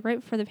 Yeah, so like right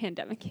before the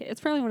pandemic hit. It's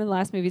probably one of the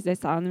last movies I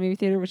saw in the movie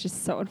theater, which is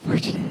so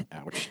unfortunate.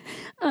 Ouch.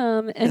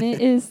 And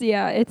it is,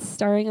 it's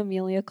starring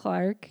Amelia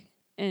Clarke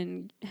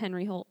and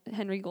Henry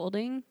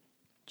Golding.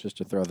 Just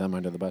to throw them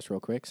under the bus real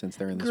quick, since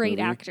they're in this Great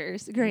movie.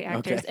 actors. Great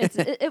actors.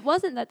 Okay. It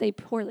wasn't that they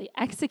poorly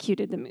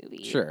executed the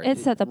movie. Sure.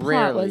 It's that the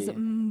plot was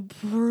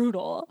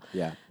brutal.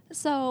 Yeah.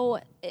 So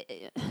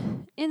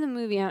in the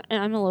movie, and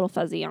I'm a little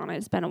fuzzy on it,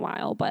 it's been a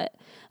while, but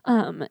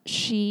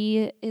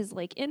she is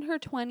like in her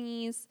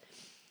 20s,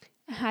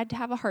 had to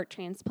have a heart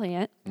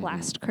transplant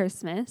last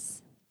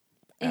Christmas.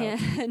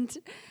 Ouch. And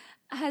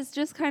has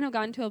just kind of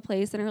gotten to a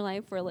place in her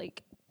life where,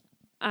 like,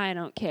 I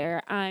don't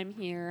care. I'm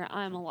here.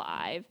 I'm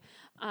alive.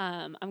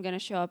 I'm going to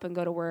show up and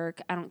go to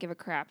work. I don't give a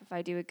crap if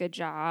I do a good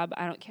job.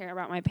 I don't care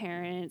about my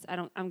parents.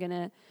 I'm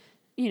going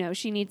to,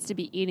 she needs to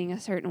be eating a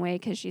certain way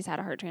because she's had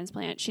a heart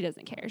transplant. She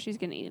doesn't care. She's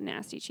going to eat a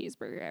nasty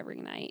cheeseburger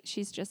every night.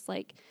 She's just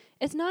like,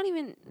 it's not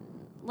even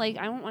like,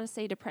 I don't want to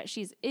say depressed.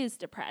 She is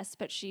depressed,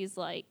 but she's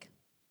like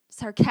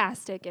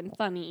sarcastic and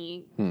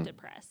funny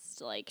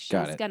depressed. Like,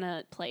 she's going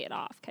to play it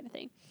off kind of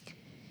thing.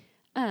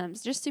 So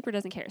just super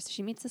doesn't care. So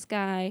she meets this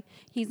guy.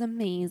 He's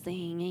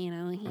amazing. He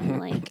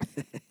like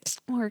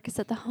works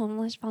at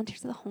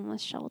volunteers at the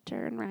homeless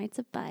shelter and rides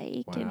a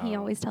bike. Wow. And he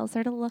always tells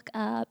her to look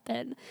up.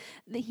 And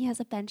he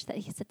has a bench that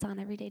he sits on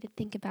every day to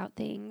think about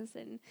things.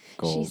 And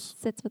she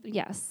sits with,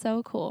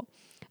 so cool.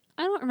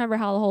 I don't remember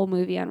how the whole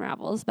movie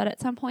unravels, but at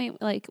some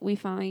point, like, we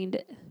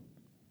find,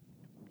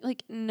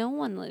 like, no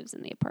one lives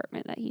in the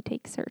apartment that he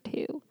takes her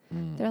to.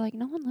 They're like,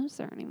 no one lives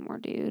there anymore,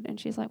 dude. And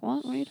she's like,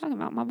 what are you talking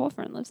about? My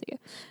boyfriend lives here.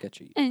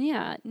 Sketchy.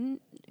 And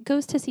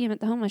goes to see him at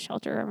the homeless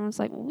shelter. Everyone's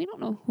like, well, we don't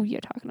know who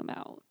you're talking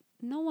about.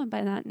 No one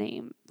by that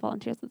name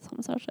volunteers at the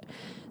homeless shelter.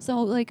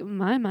 So, like,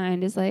 my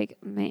mind is like,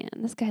 man,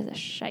 this guy's a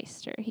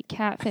shyster. He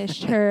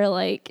catfished her,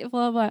 like,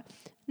 blah, blah.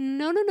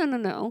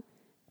 No.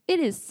 It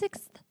is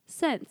sixth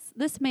sense.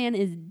 This man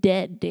is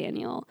dead,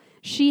 Daniel.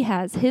 She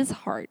has his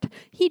heart.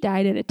 He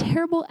died in a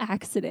terrible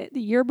accident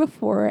the year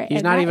before.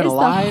 He's not even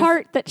alive? That is the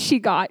heart that she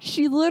got.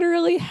 She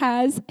literally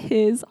has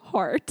his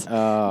heart.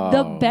 Oh.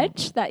 The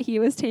bench that he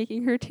was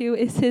taking her to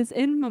is his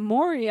in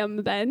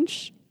memoriam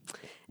bench.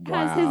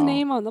 Wow. Has his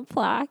name on the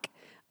plaque.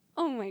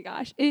 Oh my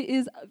gosh. It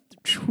is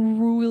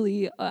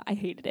truly, I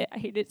hated it. I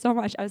hated it so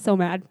much. I was so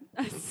mad.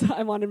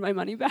 I wanted my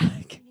money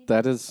back.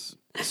 That is,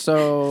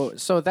 so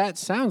that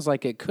sounds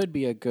like it could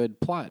be a good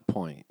plot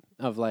point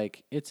of,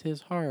 like, it's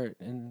his heart.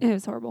 And it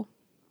was horrible.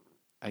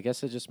 I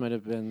guess it just might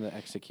have been the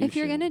execution. If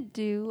you're going to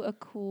do a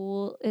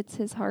cool it's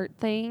his heart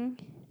thing,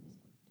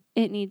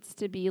 it needs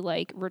to be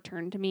like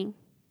Return to Me.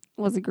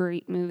 Was a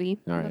great movie.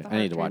 All right. I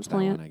need to watch that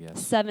one, I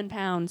guess. 7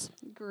 pounds.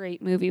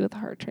 Great movie with a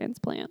heart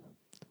transplant.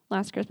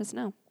 Last Christmas,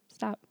 no.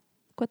 Stop.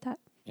 Quit that.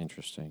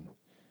 Interesting.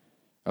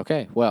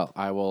 Okay. Well,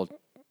 I will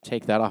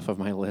take that off of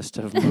my list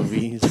of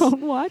movies.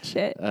 Don't watch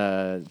it.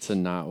 To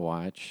not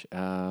watch.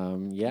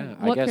 Yeah.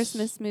 What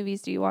Christmas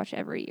movies do you watch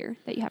every year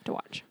that you have to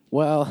watch?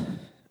 Well,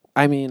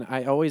 I mean,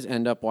 I always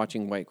end up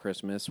watching White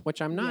Christmas,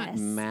 which I'm not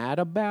mad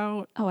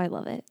about. Oh, I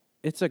love it.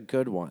 It's a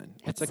good one.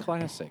 It's a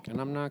classic,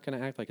 and I'm not going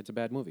to act like it's a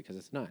bad movie because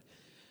it's not.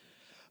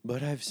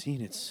 But I've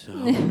seen it so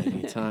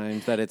many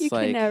times that it's you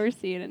like... You can never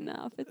see it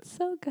enough. It's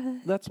so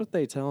good. That's what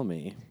they tell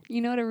me.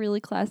 You know what a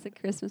really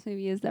classic Christmas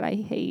movie is that I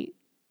hate?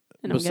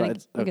 And I'm going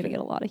to get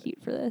a lot of heat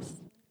for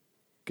this.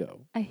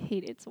 Go. I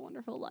hate It's a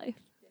Wonderful Life.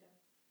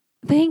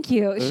 Thank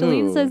you. Ooh.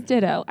 Shalene says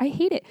ditto. I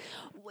hate it.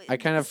 I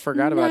kind of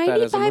forgot about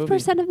that as a movie.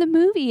 95% of the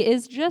movie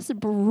is just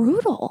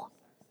brutal.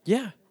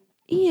 Yeah.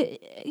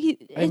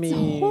 It's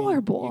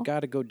horrible. You got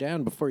to go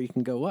down before you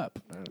can go up.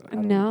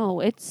 No,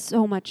 it's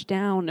so much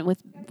down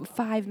with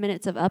 5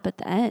 minutes of up at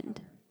the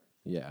end.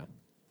 Yeah.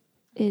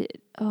 Yeah,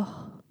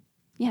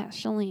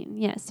 Shalene.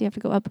 Yes, you have to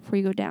go up before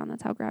you go down.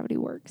 That's how gravity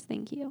works.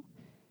 Thank you.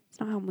 It's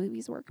not how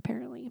movies work,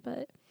 apparently,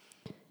 but...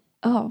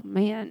 Oh,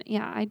 man.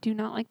 Yeah, I do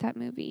not like that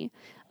movie.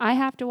 I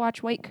have to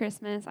watch White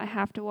Christmas. I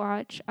have to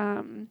watch...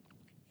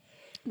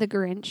 The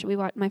Grinch.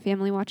 My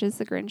family watches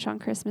The Grinch on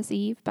Christmas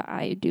Eve, but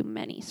I do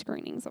many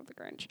screenings of The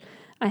Grinch.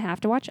 I have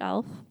to watch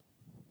Elf.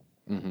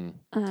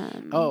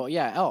 Mm-hmm. Oh,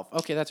 yeah, Elf.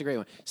 Okay, that's a great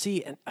one.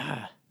 See,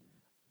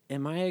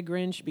 am I a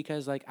Grinch?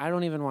 Because, like, I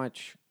don't even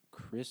watch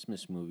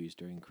Christmas movies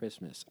during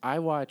Christmas. I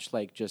watch,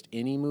 like, just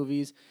any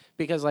movies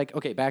because, like,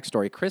 okay,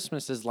 backstory.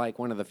 Christmas is, like,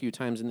 one of the few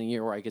times in the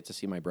year where I get to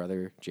see my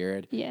brother,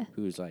 Jared,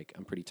 who's, like,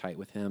 I'm pretty tight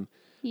with him.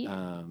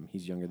 Yeah.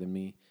 He's younger than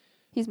me.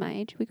 He's my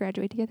age. We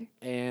graduate together.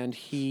 And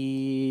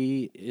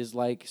he is,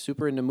 like,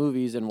 super into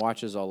movies and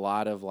watches a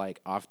lot of,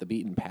 like,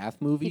 off-the-beaten-path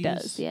movies. He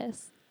does,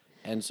 yes.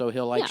 And so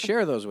he'll, like,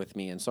 share those with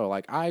me. And so,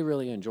 like, I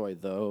really enjoy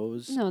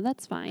those. No,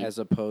 that's fine. As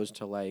opposed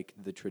to, like,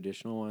 the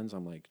traditional ones.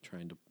 I'm, like,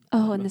 trying to...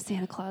 Oh, and the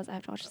Santa Claus. I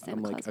have to watch the Santa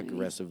Claus I'm, like, movie.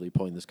 aggressively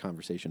pulling this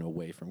conversation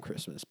away from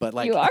Christmas. But,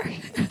 like... You are?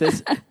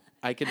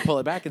 I could pull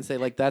it back and say,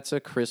 like, that's a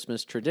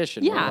Christmas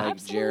tradition. Yeah, where, like,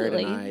 absolutely. Jared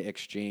and I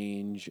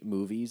exchange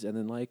movies and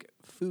then, like,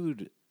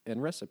 food and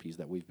recipes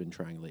that we've been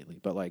trying lately.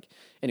 But, like,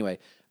 anyway,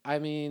 I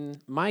mean,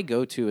 my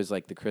go-to is,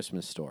 like, The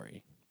Christmas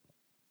Story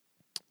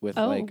with,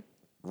 like,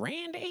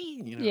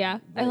 Randy. You know, yeah,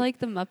 I like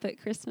The Muppet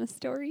Christmas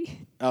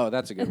Story. Oh,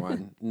 that's a good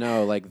one.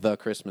 No, like, The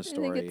Christmas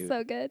Story. I think it's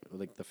so good.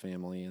 Like, the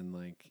family and,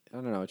 like, I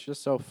don't know, it's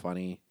just so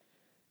funny.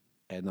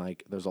 And,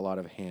 like, there's a lot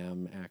of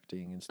ham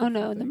acting and stuff. Oh,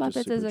 no, like The that,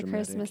 Muppets is a dramatic.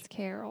 Christmas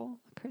Carol.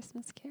 A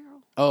Christmas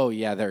Carol. Oh,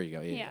 yeah, there you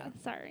go. Yeah.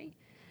 Sorry.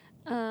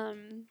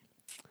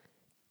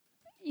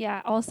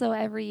 Yeah. Also,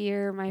 every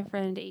year, my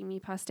friend Amy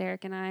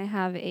Posterick and I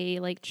have a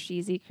like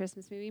cheesy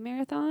Christmas movie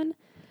marathon.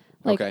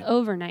 Like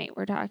overnight,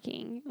 we're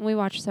talking. We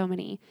watch so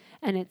many,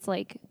 and it's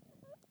like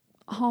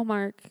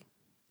Hallmark,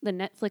 the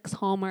Netflix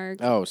Hallmark.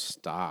 Oh,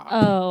 stop.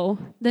 Oh,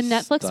 the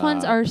Netflix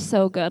ones are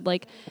so good.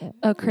 Like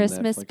A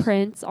Christmas Netflix.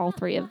 Prince, all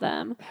 3 of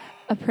them.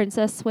 A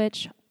Princess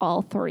Switch,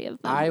 all 3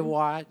 of them. I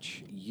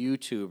watch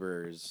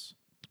YouTubers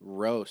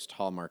roast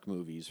Hallmark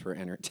movies for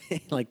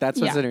entertainment. Like,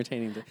 that's what's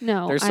entertaining.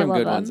 No, there's some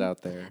good ones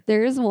out there.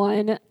 There's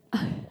one.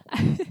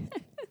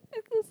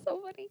 This is so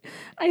funny.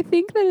 I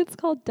think that it's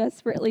called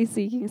Desperately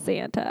Seeking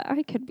Santa.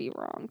 I could be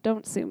wrong.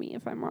 Don't sue me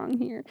if I'm wrong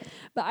here.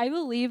 But I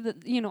believe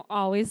that,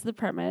 always the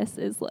premise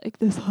is like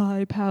this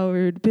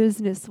high-powered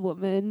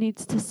businesswoman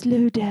needs to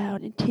slow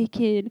down and take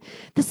in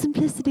the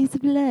simplicities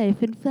of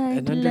life and find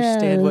and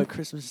understand love. what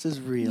Christmas is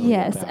really about.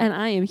 Yes, and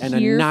I am and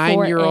here for it. And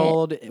a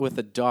 9-year-old with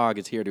a dog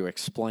is here to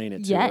explain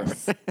it to her.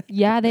 Yes.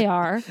 Yeah, they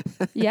are.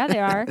 Yeah, they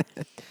are.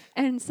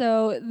 And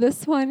so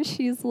this one,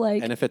 she's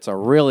like... And if it's a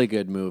really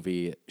good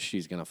movie,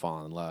 she's going to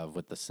fall in love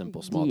with the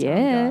simple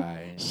small-town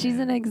guy. She's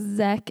an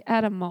exec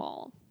at a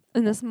mall.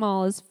 And this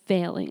mall is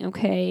failing,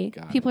 okay?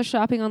 People are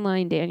shopping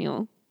online,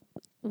 Daniel.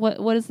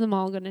 What is the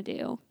mall going to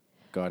do?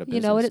 Go out of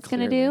business, you know what it's going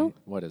to do?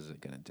 What is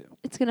it going to do?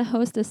 It's going to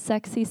host a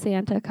sexy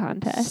Santa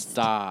contest.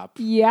 Stop.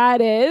 Yeah,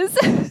 it is.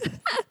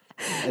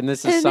 And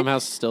this is somehow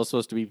still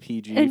supposed to be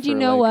PG and for you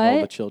know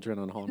all the children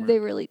on Hallmark? They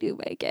really do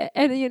make it.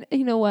 And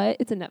you know what?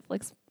 It's a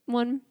Netflix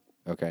one.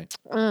 Okay.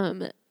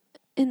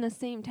 In the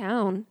same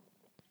town,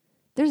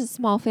 there's a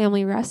small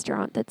family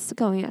restaurant that's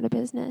going out of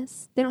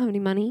business. They don't have any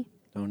money.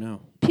 Oh,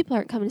 no. People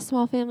aren't coming to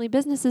small family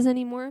businesses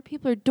anymore.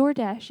 People are door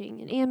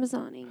dashing and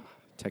Amazoning.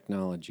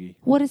 Technology.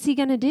 What is he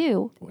going to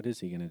do? What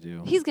is he going to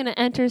do? He's going to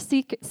enter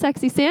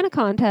Sexy Santa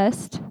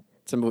contest.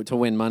 To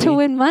win money? To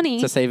win money.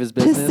 To save his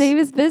business? To save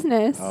his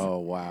business. Oh,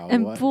 wow.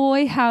 And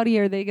boy, howdy,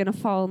 are they going to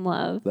fall in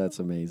love. That's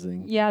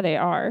amazing. Yeah, they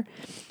are.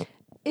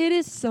 It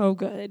is so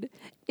good.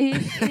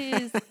 It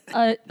is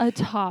a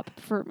top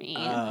for me.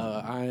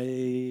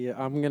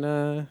 I'm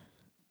gonna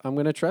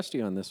trust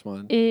you on this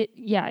one.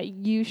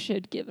 You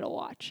should give it a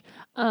watch.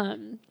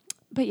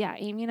 But yeah,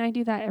 Amy and I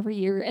do that every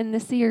year. And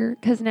this year,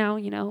 because now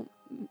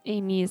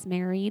Amy is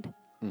married.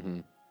 Mm-hmm.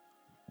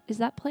 Is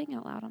that playing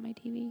out loud on my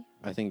TV?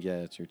 I think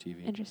it's your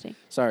TV. Interesting.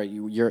 Sorry,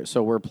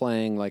 so we're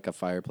playing like a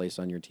fireplace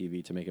on your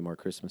TV to make it more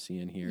Christmassy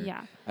in here.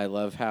 Yeah. I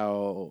love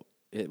how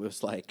it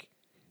was like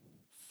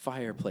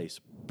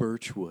Fireplace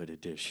Birchwood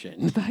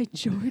Edition by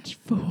George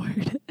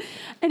Ford.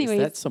 Anyways,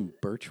 is that some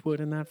birchwood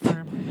in that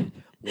fireplace?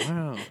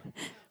 Wow.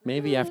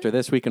 Maybe after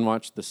this we can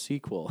watch the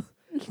sequel,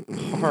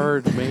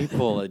 Hard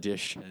Maple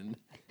Edition.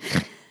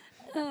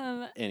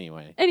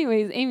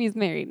 Anyways, Amy's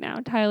married now.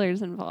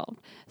 Tyler's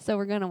involved, so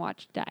we're gonna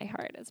watch Die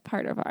Hard as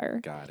part of our.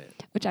 Got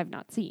it. Which I've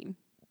not seen.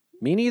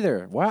 Me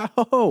neither. Wow.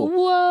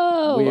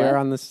 Whoa. We are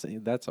on the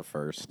same. That's a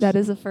first. That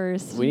is a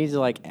first. We need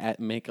to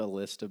make a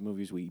list of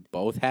movies we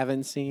both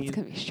haven't seen. It's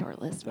going to be a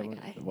short list, my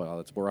guy.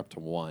 Well, we're up to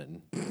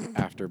 1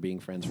 after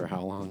being friends for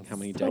how long? How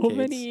many decades? decades? So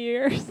many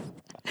years.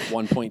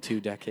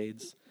 1.2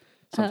 decades.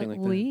 Something like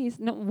that. At least.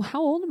 No,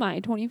 how old am I?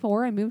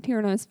 24. I moved here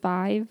when I was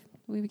 5.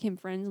 We became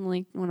friends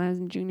when I was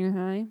in junior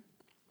high.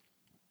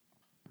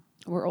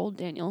 We're old,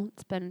 Daniel.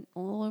 It's been a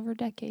little over a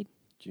decade.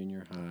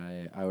 Junior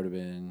high, I would have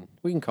been,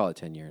 we can call it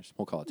 10 years.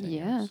 We'll call it 10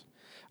 years.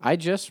 I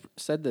just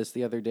said this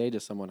the other day to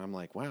someone. I'm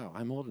like, wow,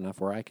 I'm old enough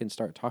where I can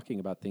start talking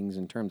about things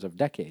in terms of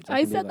decades.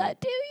 I said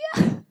that too,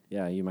 yeah.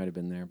 Yeah, you might have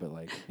been there, but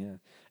yeah.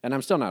 And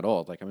I'm still not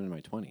old. Like, I'm in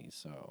my 20s,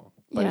 so.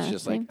 But it's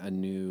just like a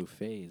new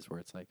phase where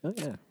it's like, oh,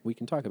 yeah, we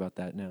can talk about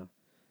that now.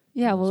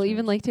 Yeah, well,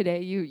 even like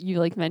today, you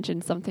like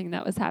mentioned something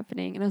that was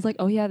happening, and I was like,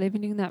 oh yeah, they've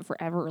been doing that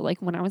forever.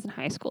 Like when I was in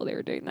high school, they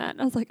were doing that, and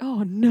I was like,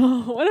 oh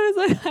no, when I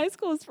was in high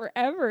school is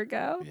forever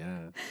ago.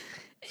 Yeah,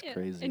 it's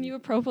crazy. And you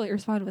appropriately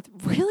responded with,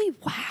 really?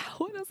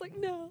 Wow. And I was like,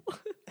 no.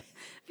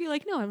 Be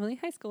like, no, Emily,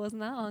 high school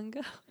wasn't that long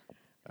ago.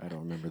 I don't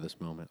remember this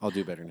moment. I'll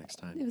do better next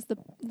time. It was the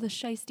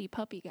shiesty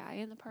puppy guy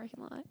in the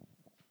parking lot.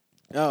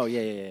 Oh,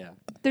 yeah.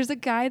 There's a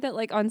guy that,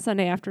 like, on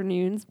Sunday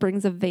afternoons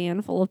brings a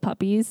van full of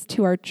puppies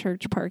to our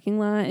church parking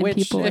lot. And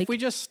people, if we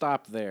just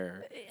stop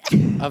there,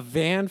 a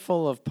van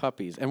full of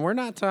puppies. And we're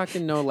not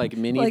talking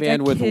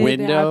minivan with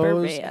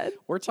windows. Van.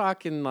 We're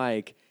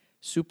talking,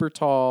 super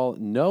tall,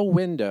 no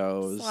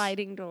windows.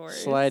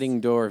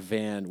 Sliding door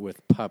van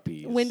with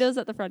puppies. Windows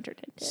at the front are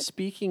tinted.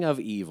 Speaking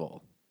of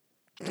evil.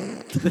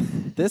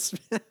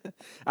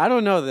 I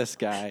don't know this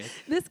guy.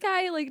 This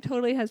guy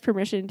totally has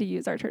permission to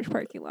use our church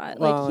parking lot.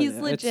 Well, he's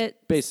legit. It's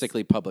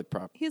basically public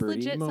property. He's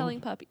legit selling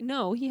puppies.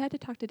 No, he had to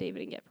talk to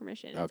David and get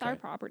permission. It's our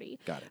property.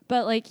 Got it.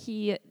 But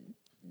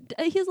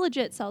he's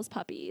legit sells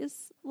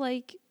puppies.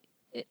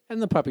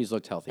 And the puppies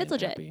looked healthy. It's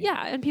legit. Happy.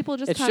 Yeah, and people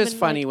just. It's come just and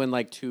funny when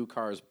 2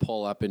 cars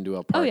pull up into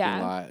a parking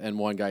lot and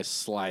one guy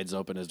slides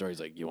open his door. He's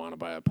like, "You want to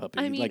buy a puppy?"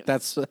 I mean,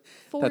 that's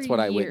what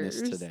I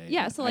witnessed today.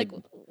 Yeah. So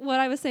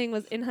what I was saying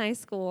was in high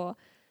school,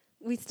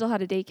 we still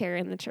had a daycare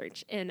in the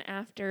church, and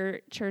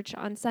after church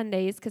on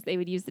Sundays, because they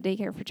would use the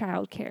daycare for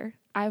childcare,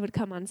 I would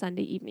come on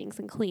Sunday evenings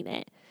and clean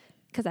it.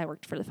 because I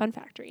worked for the Fun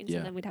Factory. And Yeah.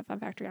 so then we'd have Fun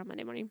Factory on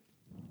Monday morning.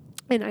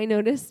 And I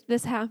noticed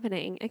this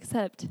happening,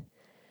 except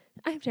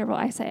I have terrible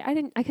eyesight.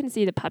 I couldn't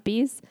see the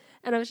puppies.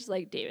 And I was just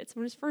like, David,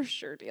 someone is for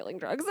sure dealing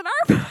drugs in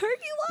our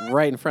parking lot.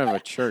 Right in front of a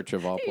church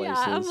of all places.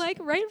 Yeah, I'm like,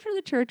 right in front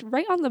of the church,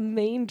 right on the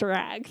main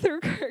drag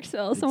through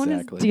Kirksville. Someone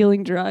Exactly. is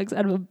dealing drugs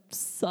out of a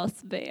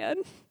sus van.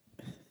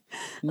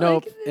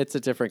 Nope, Like, it's a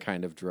different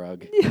kind of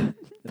drug.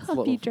 It's puppy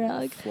little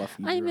drug.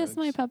 Fluffy I miss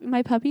my drugs. puppy.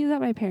 My puppy is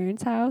at my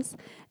parents' house,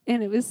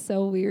 and it was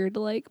so weird,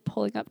 like,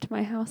 pulling up to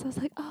my house. I was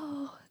like,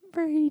 oh,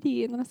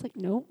 Brady. And then I was like,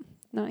 nope,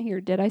 not here.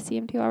 Did I see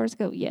him 2 hours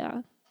ago?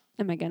 Yeah.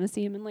 Am I going to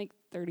see him in, like,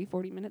 30,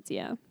 40 minutes?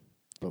 Yeah.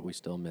 But we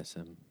still miss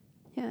him.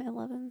 Yeah, I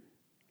love him.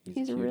 He's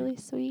He's really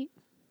sweet.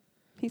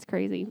 He's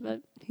crazy,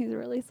 but he's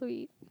really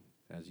sweet.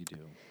 As you do,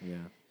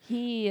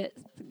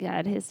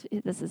 yeah.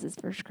 This is his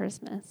first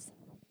Christmas.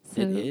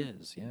 So It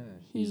is, yeah.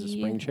 He's a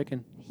spring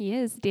chicken. He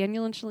is.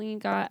 Daniel and Shalene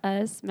got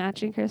us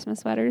matching Christmas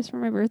sweaters for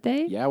my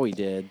birthday. Yeah, we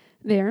did.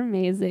 They're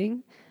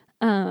amazing.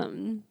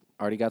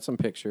 Already got some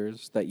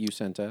pictures that you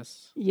sent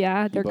us.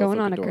 Yeah, they're both going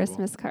look on adorable. a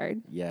Christmas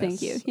card. Yes.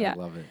 Thank you. Yeah. I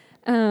love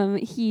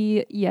it.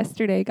 He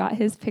yesterday got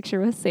his picture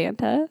with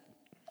Santa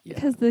Yeah.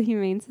 because the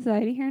Humane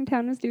Society here in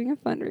town was doing a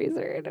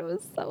fundraiser, and it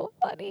was so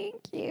funny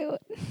and cute.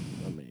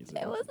 Amazing.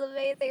 It was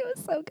amazing. It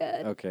was so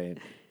good. Okay.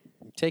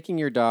 Taking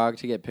your dog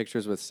to get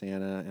pictures with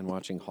Santa and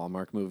watching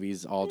Hallmark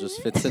movies all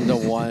just fits into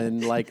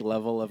one like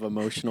level of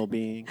emotional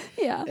being.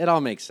 Yeah. It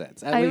all makes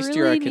sense. At I least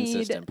you're a really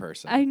consistent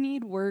person. I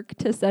need work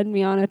to send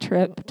me on a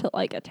trip to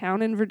like a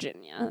town in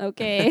Virginia.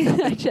 Okay.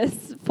 I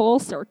just full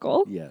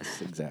circle.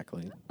 Yes,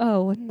 exactly.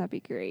 Oh, wouldn't that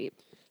be great?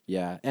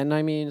 Yeah. And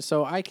I mean,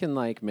 so I can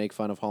like make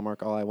fun of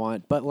Hallmark all I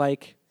want, but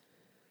like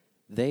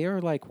they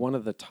are like one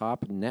of the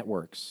top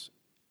networks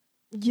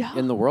Yeah.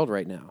 in the world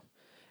right now.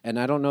 And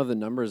I don't know the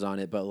numbers on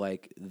it, but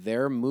like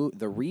the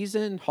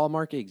reason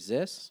Hallmark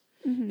exists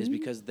is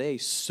because they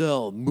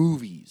sell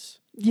movies.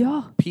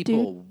 Yeah.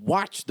 People dude.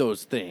 watch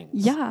those things.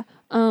 Yeah.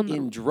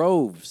 In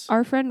droves.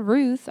 Our friend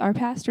Ruth, our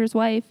pastor's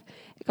wife,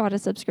 got a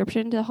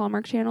subscription to the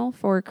Hallmark Channel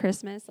for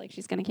Christmas. Like,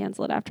 she's going to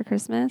cancel it after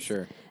Christmas.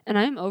 Sure. And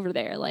I'm over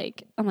there.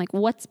 Like, I'm like,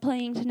 what's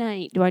playing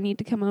tonight? Do I need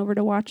to come over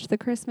to watch the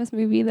Christmas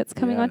movie that's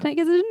coming on tonight?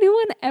 Because there's a new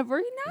one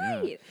every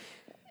night.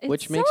 It's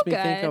Which so makes me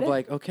think of good.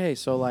 like, okay,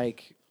 so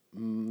like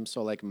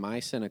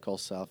my cynical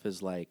self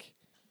is like,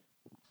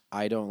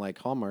 I don't like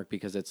Hallmark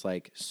because it's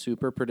like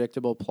super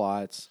predictable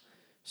plots,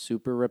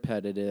 super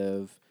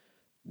repetitive,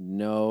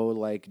 no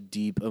like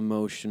deep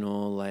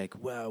emotional, like,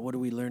 wow, what are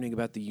we learning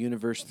about the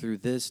universe through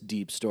this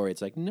deep story?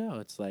 It's like, no,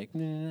 it's like,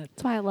 nah.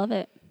 That's why I love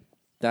it.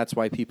 That's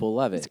why people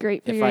love it. It's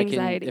great for if your I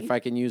anxiety. If I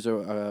can use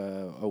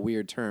a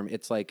weird term,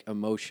 it's like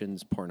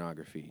emotions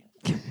pornography.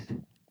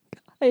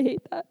 I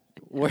hate that.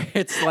 Where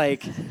it's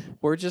like,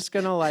 we're just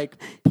going to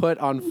like put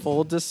on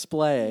full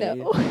display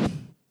No.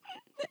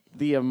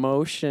 the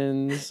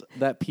emotions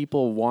that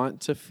people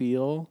want to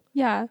feel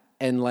Yeah.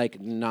 and like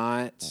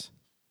not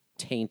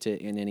taint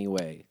it in any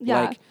way.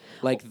 Yeah.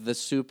 Like the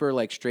super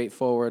like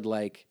straightforward,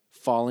 like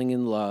falling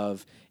in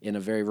love in a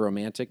very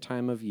romantic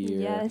time of year,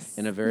 Yes.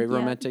 in a very Yeah.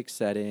 romantic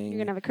setting. You're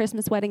going to have a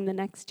Christmas wedding the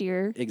next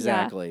year.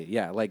 Exactly.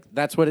 Yeah. Like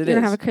that's what it You're is.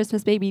 going to have a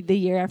Christmas baby the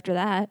year after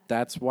that.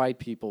 That's why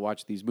people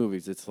watch these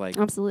movies. It's like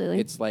Absolutely.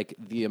 It's like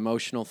the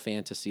emotional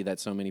fantasy that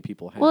so many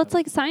people have. Well, it's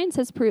like science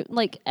has proved,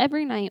 like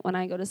every night when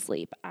I go to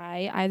sleep,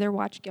 I either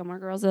watch Gilmore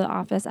Girls or The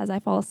Office as I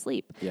fall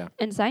asleep. Yeah.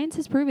 And science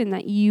has proven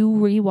that you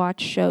rewatch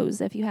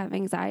shows if you have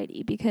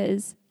anxiety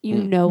because you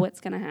know what's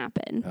going to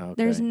happen. Okay.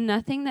 There's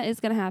nothing that is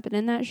going to happen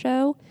in that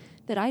show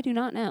that I do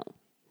not know.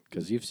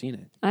 Because you've seen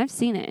it. I've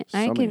seen it.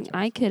 So many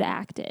I could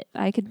act it.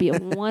 I could be a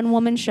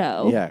one-woman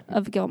show Yeah.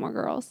 of Gilmore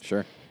Girls.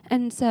 Sure.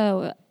 And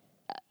so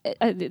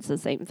it's the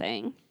same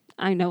thing.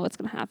 I know what's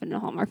going to happen in a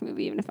Hallmark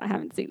movie, even if I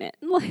haven't seen it.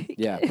 Like,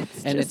 Yeah.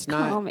 it's And just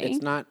calming.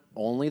 it's not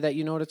only that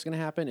you know what's going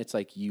to happen, it's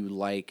like you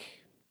like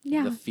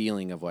Yeah. the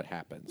feeling of what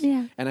happens.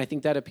 Yeah. And I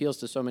think that appeals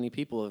to so many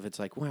people if it's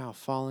like, wow,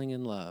 falling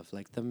in love,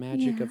 like the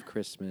magic Yeah. of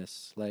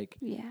Christmas. Like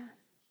Yeah.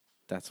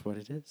 that's what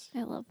it is.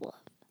 I love love.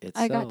 It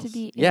I got to sells.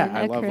 be in Yeah,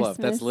 I a love love. That's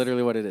Christmas-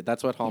 literally what it is.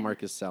 That's what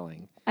Hallmark is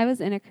selling. I was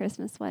in a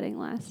Christmas wedding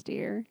last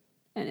year,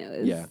 and it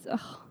was Yeah.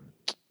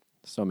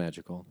 So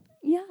magical.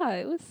 yeah,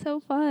 it was so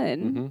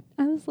fun. Mhm.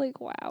 I was like,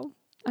 wow,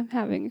 I'm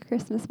having a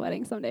Christmas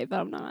wedding someday, but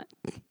I'm not.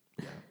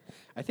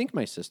 I think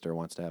my sister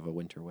wants to have a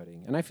winter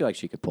wedding, and I feel like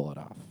she could pull it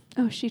off.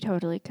 Oh, she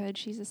totally could.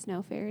 She's a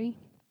snow fairy.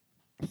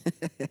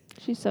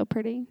 She's so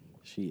pretty.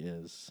 She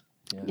is.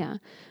 Yeah.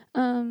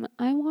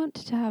 I want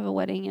to have a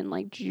wedding in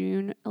like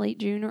June, late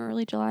June or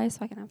early July, so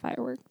I can have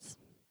fireworks.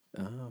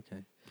 Oh,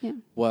 okay. Yeah.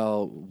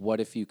 Well, what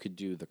if you could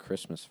do the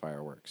Christmas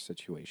fireworks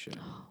situation?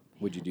 Oh,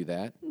 Would you do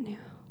that No.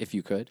 if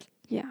you could?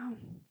 Yeah.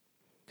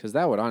 Because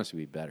that would honestly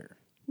be better,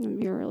 That'd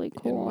be really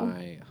cool. in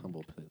my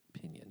humble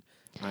opinion.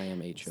 I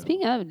am HO.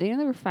 Speaking of, do you know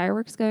there were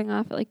fireworks going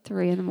off at like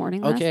 3 a.m.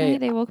 last Okay, night?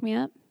 They woke me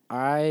up.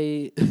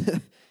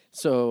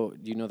 So,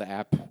 do you know the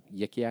app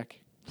Yik Yak?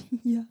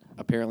 Yeah.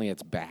 Apparently,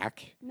 it's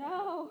back,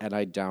 No. and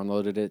I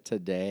downloaded it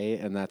today,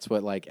 and that's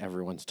what like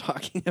everyone's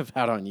talking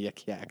about on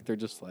Yik Yak. They're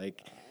just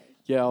like,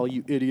 Yeah, all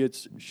you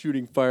idiots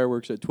shooting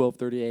fireworks at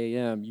 12:30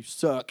 a.m. You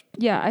suck.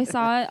 Yeah, I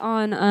saw it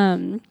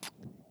on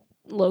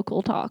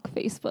Local Talk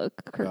Facebook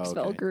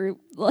Kirksville okay. group,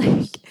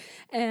 like,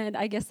 and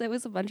I guess it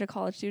was a bunch of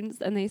college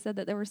students, and they said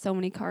that there were so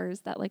many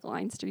cars that like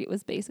Line Street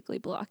was basically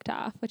blocked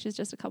off, which is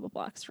just a couple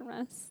blocks from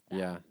us.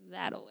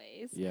 That a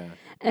ways. Yeah.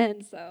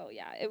 And so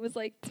it was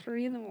like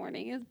 3 a.m.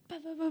 It was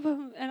boom, boom, boom,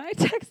 boom, and I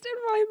texted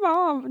my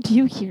mom. Do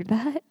you hear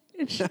that?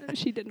 And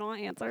she did not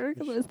answer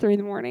because it was 3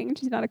 a.m.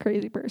 She's not a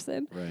crazy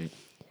person, Right.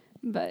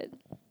 but.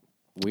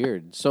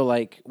 Weird. So,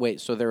 like, wait,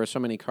 so there were so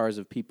many cars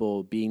of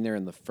people being there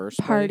in the first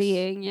place?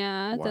 Partying,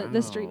 yeah. Wow.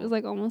 The street was,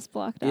 like, almost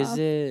blocked off. Is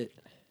it...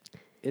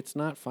 It's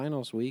not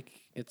finals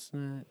week. It's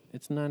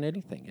not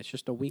anything. It's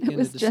just a weekend. It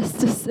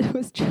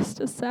was just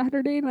a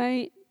Saturday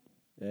night.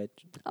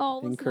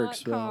 All was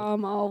not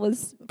calm. All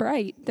was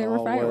bright. There were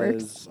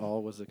fireworks.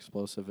 All was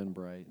explosive and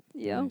bright.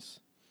 Yeah. Nice.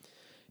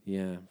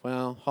 Yeah.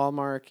 Well,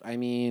 Hallmark, I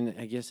mean,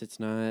 I guess it's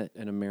not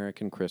an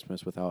American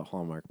Christmas without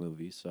Hallmark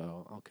movies,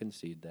 so I'll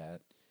concede that.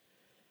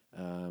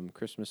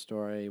 Christmas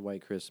Story,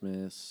 White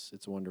Christmas,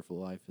 It's a Wonderful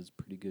Life is a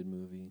pretty good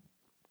movie.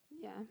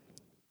 Yeah.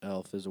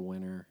 Elf is a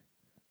winner.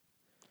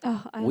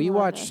 Oh, We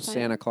watched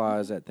Santa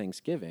Claus at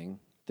Thanksgiving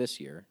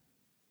this year,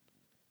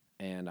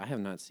 and I have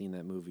not seen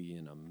that movie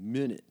in a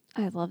minute.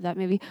 I love that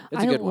movie.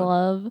 It's a good one. I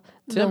love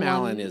Tim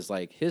Allen is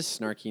like, his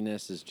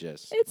snarkiness is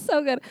just... It's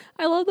so good.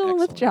 I love the one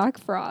with excellent. Jack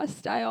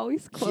Frost. I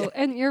always quote,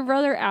 and your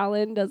brother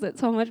Alan does it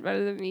so much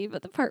better than me,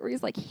 but the part where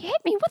he's like, he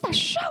hit me with a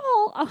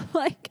shovel. I'm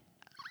like,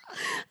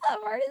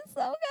 that part is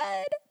so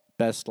good.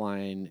 Best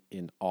line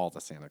in all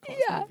the Santa Claus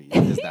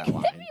movies is that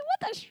line. Hit me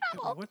with a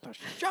shovel. With a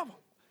shovel.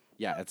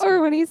 Yeah, it's or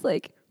good. when he's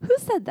like, who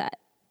said that?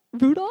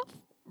 Rudolph?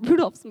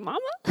 Rudolph's mama?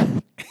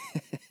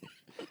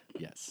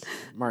 Yes.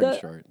 Martin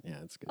Short. Yeah,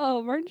 it's good.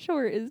 Oh, Martin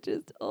Short is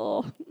just,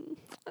 I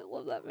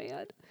love that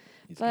man.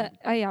 He's but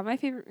yeah, my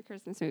favorite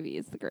Christmas movie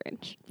is The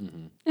Grinch.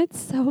 Mm-hmm. It's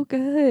so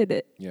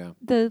good. Yeah.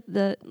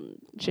 The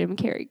Jim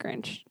Carrey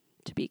Grinch,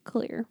 to be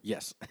clear.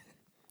 Yes.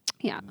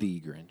 Yeah.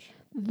 The Grinch.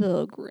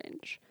 The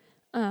Grinch.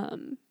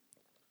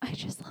 I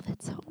just love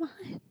it so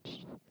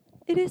much.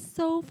 It is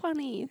so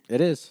funny. It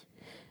is.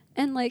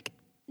 And like,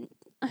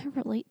 I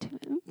relate to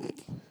him.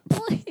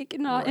 Like,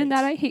 not in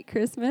that I hate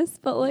Christmas,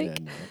 but like,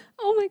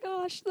 oh my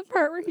gosh, the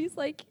part where he's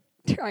like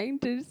trying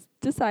to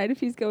decide if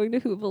he's going to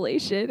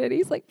Jubilation, and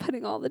he's like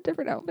putting all the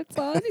different outfits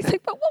on. He's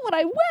like, but what would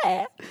I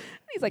wear? And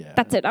he's like,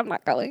 that's it, I'm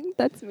not going.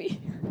 That's me.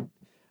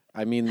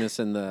 I mean this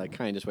in the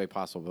kindest way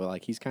possible, but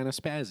like, he's kind of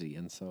spazzy,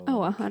 and so.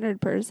 Oh,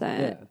 100%.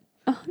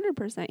 Yeah.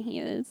 100% he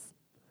is.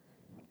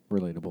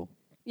 Relatable.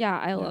 Yeah,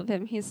 I love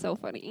him. He's so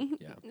funny.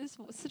 Yeah. It's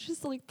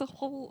just like the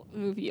whole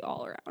movie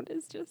all around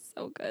is just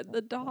so good.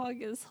 The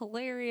dog is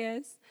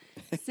hilarious.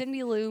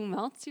 Cindy Lou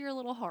melts your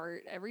little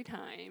heart every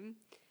time.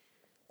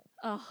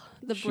 Oh,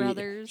 the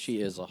brothers. She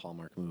is a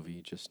Hallmark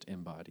movie, just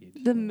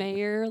embodied. The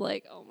mayor,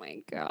 like, oh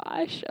my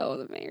gosh. Oh,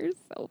 the mayor's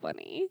so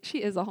funny.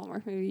 She is a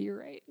Hallmark movie. You're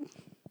right.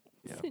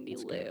 Yeah, Cindy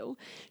Lou. Good.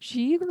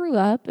 She grew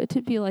up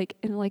to be like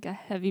in like a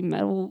heavy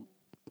metal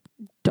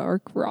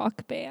dark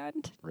rock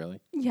band.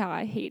 Really? Yeah,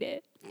 I hate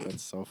it.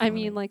 That's so funny. I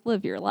mean, like,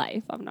 live your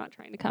life. I'm not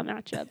trying to come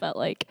at you, but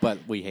like. But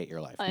we hate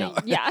your life. No.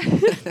 Yeah.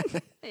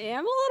 I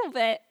am a little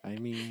bit. I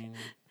mean.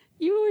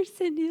 You were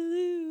Cindy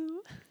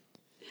Lou.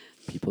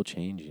 People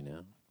change, you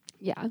know.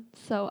 Yeah.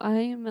 So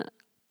I'm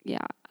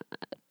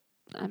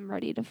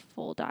ready to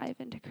full dive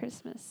into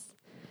Christmas.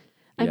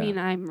 I mean,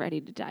 I'm ready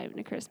to dive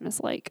into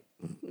Christmas like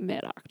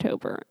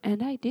mid-October,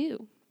 and I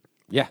do.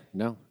 Yeah,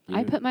 no.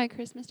 I put my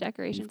Christmas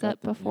decorations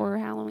up before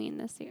Halloween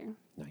this year.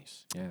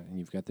 Nice. Yeah, and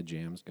you've got the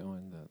jams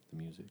going, the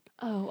music.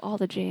 Oh, all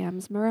the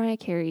jams. Mariah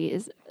Carey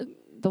is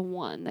the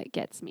one that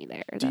gets me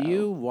there. Do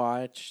you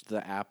watch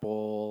the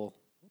Apple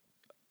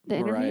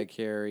Mariah interview?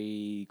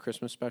 Carey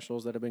Christmas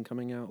specials that have been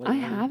coming out lately? I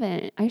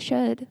haven't. I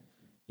should.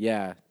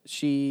 Yeah.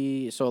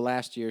 So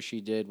last year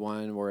she did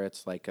one where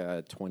it's like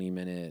a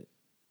 20-minute,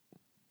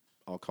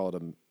 I'll call it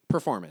a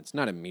performance,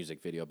 not a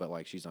music video, but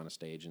like she's on a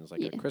stage and it's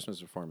like a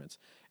Christmas performance.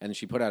 And then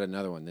she put out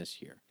another one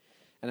this year.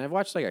 And I've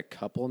watched like a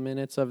couple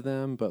minutes of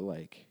them, but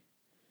like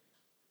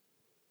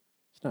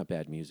it's not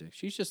bad music.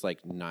 She's just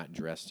like not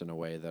dressed in a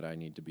way that I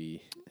need to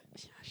be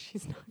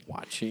she's not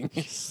watching.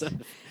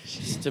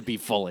 Just to be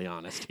fully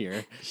honest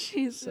here.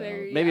 She's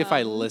very maybe if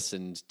I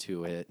listened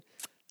to it.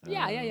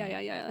 Yeah.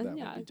 That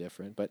would be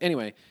different. But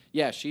anyway,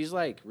 yeah, she's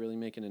like really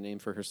making a name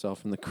for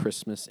herself in the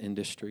Christmas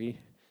industry.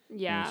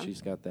 Yeah. And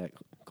she's got that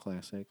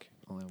classic,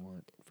 All I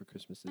Want for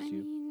Christmas Is You.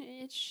 I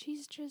mean,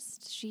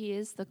 she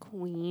is the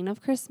queen of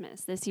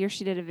Christmas. This year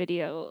she did a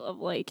video of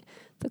like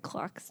the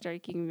clock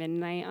striking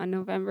midnight on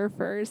November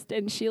 1st,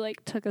 and she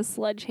like took a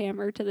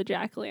sledgehammer to the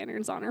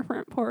jack-o'-lanterns on her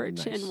front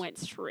porch and went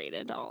straight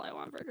into All I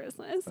Want for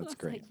Christmas. That's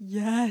great. Like,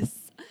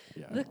 yes,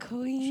 the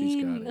queen.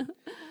 She's got it.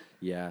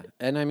 Yeah,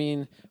 and I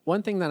mean,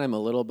 one thing that I'm a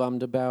little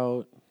bummed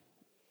about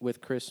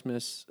with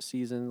Christmas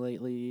season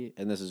lately,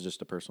 and this is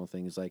just a personal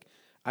thing, is like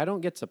I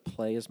don't get to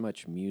play as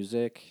much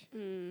music,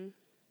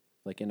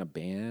 like in a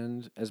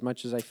band, as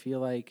much as I feel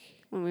like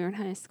when we were in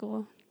high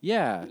school.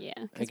 Yeah. Yeah.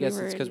 I guess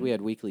it's because we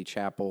had weekly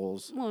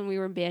chapels. When we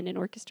were in band and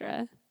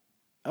orchestra.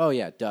 Oh,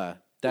 yeah, duh.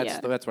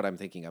 That's what I'm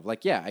thinking of.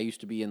 Like, yeah, I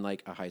used to be in,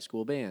 like, a high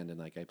school band, and,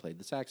 like, I played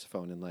the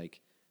saxophone, and,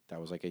 like, that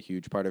was, like, a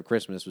huge part of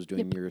Christmas was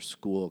doing your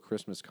school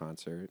Christmas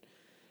concert.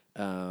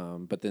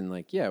 But then,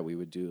 like, yeah, we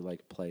would do,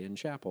 like, play in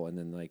chapel, and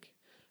then, like,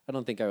 I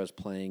don't think I was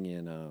playing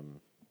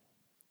in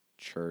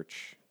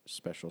church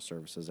special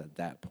services at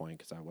that point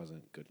because I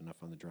wasn't good enough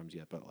on the drums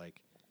yet, but,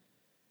 like,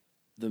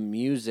 the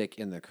music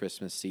in the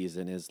Christmas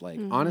season is, like,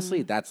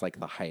 honestly, that's, like,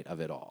 the height of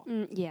it all.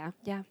 Yeah.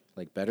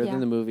 Like, better than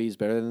the movies,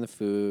 better than the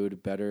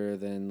food, better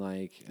than,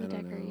 like, The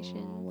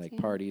decorations, like,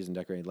 parties and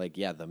decorating. Like,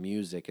 yeah, the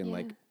music and,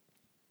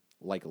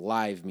 like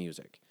live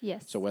music.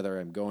 Yes. So whether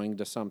I'm going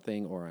to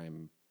something or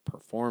I'm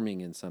performing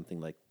in something,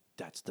 like,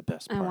 that's the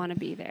best part. I want to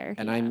be there.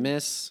 And I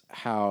miss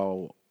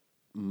how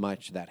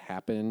much that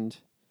happened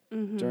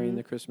during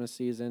the Christmas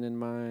season in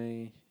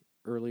my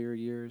earlier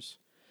years.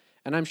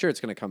 And I'm sure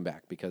it's going to come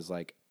back because,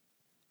 like,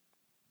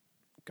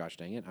 gosh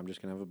dang it, I'm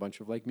just going to have a bunch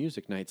of, like,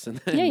 music nights and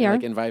then,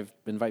 like,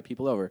 invite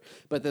people over.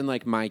 But then,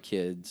 like, my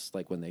kids,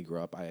 like, when they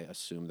grow up, I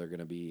assume they're going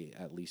to be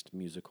at least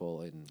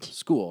musical in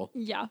school.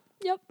 Yeah.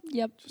 Yep.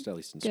 Just at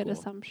least in school. Good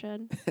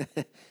assumption.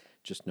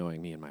 Just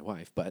knowing me and my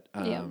wife. But,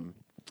 I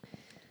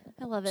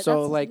love it.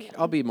 So, like,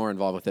 I'll be more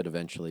involved with it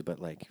eventually. But,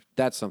 like,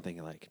 that's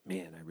something, like,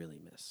 man, I really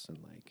miss and,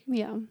 like,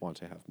 want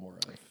to have more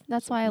of.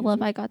 That's why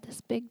I got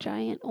this big,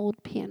 giant,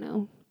 old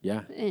piano.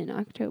 Yeah. In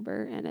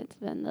October, and it's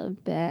been the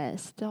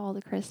best. All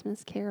the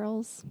Christmas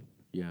carols.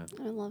 Yeah.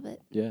 I love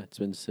it. Yeah, it's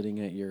been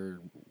sitting at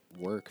your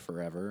work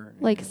forever.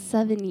 Like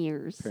 7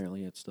 years.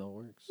 Apparently it still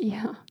works.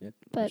 Yeah. Yep,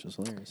 but, which is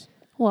hilarious.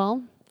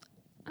 Well,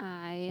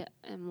 I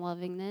am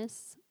loving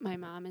this. My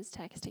mom is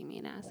texting me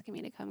and asking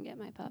me to come get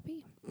my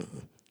puppy.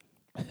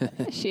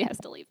 She has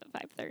to leave at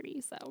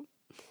 5:30, so.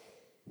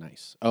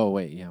 Nice. Oh,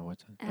 wait, yeah,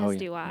 what's that? As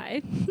do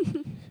I.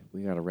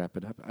 We got to wrap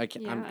it up. I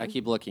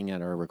keep looking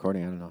at our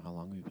recording. I don't know how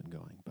long we've been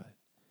going, but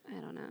I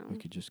don't know. We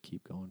could just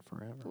keep going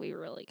forever. We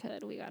really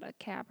could. We got to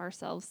cap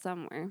ourselves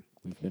somewhere.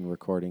 We've been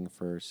recording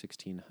for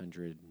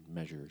 1,600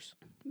 measures.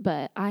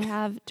 But I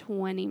have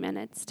 20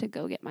 minutes to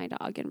go get my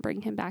dog and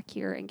bring him back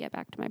here and get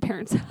back to my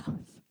parents' house.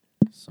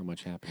 So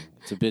much happening.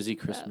 It's a busy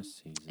Christmas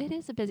season. It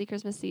is a busy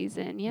Christmas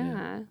season,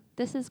 yeah.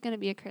 This is going to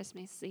be a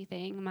Christmassy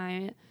thing.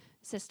 My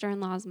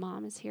sister-in-law's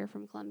mom is here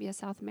from Colombia,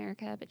 South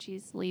America, but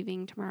she's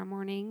leaving tomorrow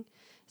morning.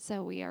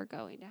 So we are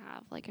going to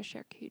have like a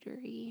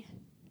charcuterie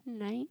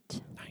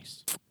night.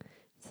 Nice.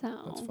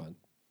 So that's fun.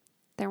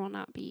 There will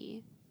not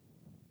be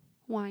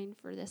wine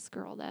for this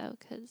girl, though,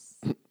 because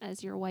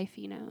as your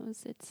wifey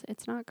knows,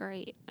 it's not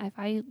great. If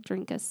I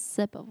drink a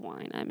sip of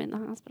wine, I'm in the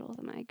hospital with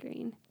a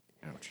migraine.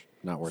 Ouch.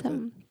 Not worth it.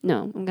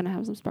 No, I'm going to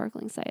have some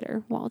sparkling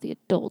cider while the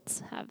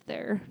adults have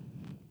their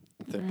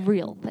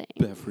real thing.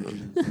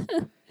 Beverages.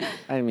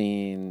 I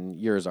mean,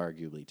 yours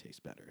arguably tastes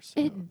better. So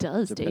it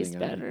does taste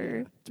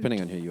better.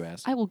 Depending on who you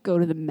ask. I will go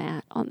to the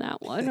mat on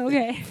that one,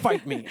 okay?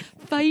 Fight me.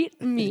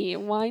 Fight me.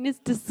 Wine is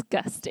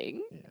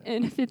disgusting. Yeah.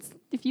 And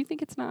if you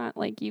think it's not,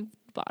 like, you've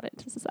bought it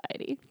to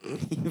society.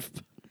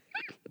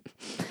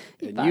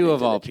 And you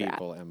of all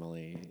people,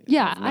 Emily.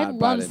 Yeah, I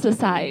love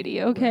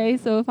society, okay?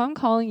 So if I'm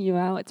calling you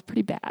out, it's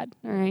pretty bad,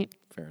 all right?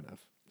 Fair enough.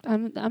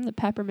 I'm the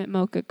peppermint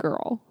mocha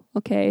girl,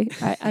 okay?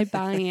 I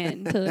buy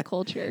into the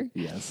culture.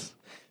 Yes.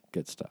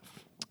 Good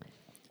stuff.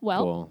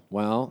 Well. Cool.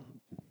 Well,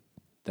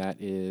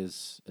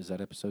 is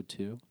that episode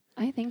 2?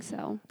 I think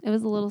so. It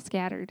was a little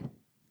scattered.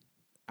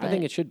 I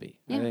think it should be.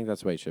 Yeah. I think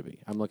that's the way it should be.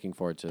 I'm looking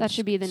forward to that.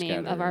 Should be the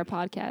name of our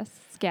podcast,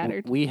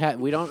 Scattered. We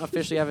don't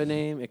officially have a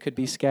name. It could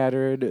be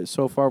Scattered.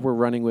 So far, we're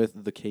running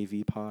with the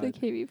KV Pod. The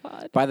KV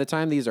Pod. By the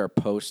time these are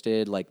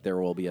posted, like, there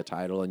will be a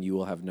title, and you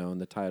will have known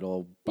the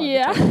title. By the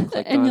time you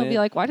clicked and on you'll be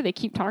like, "Why do they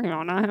keep talking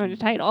about not having a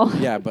title?"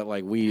 Yeah, but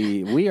like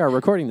we are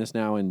recording this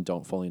now and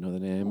don't fully know the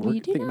name. We're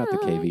thinking about the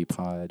KV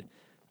Pod,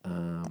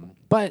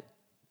 but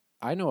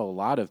I know a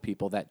lot of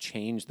people that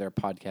change their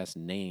podcast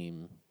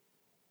name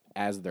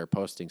as they're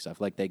posting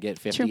stuff. Like, they get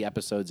 50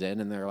 episodes in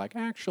and they're like,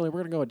 actually, we're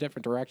going to go a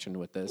different direction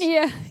with this.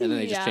 Yeah. And then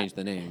they just change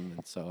the name.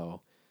 And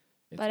so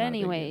it's but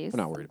anyways, we're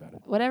not worried about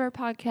it. Whatever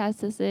podcast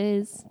this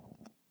is,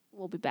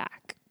 we'll be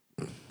back.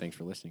 Thanks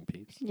for listening,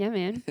 peeps. Yeah,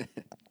 man.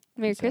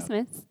 Merry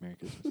Christmas. Merry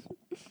Christmas.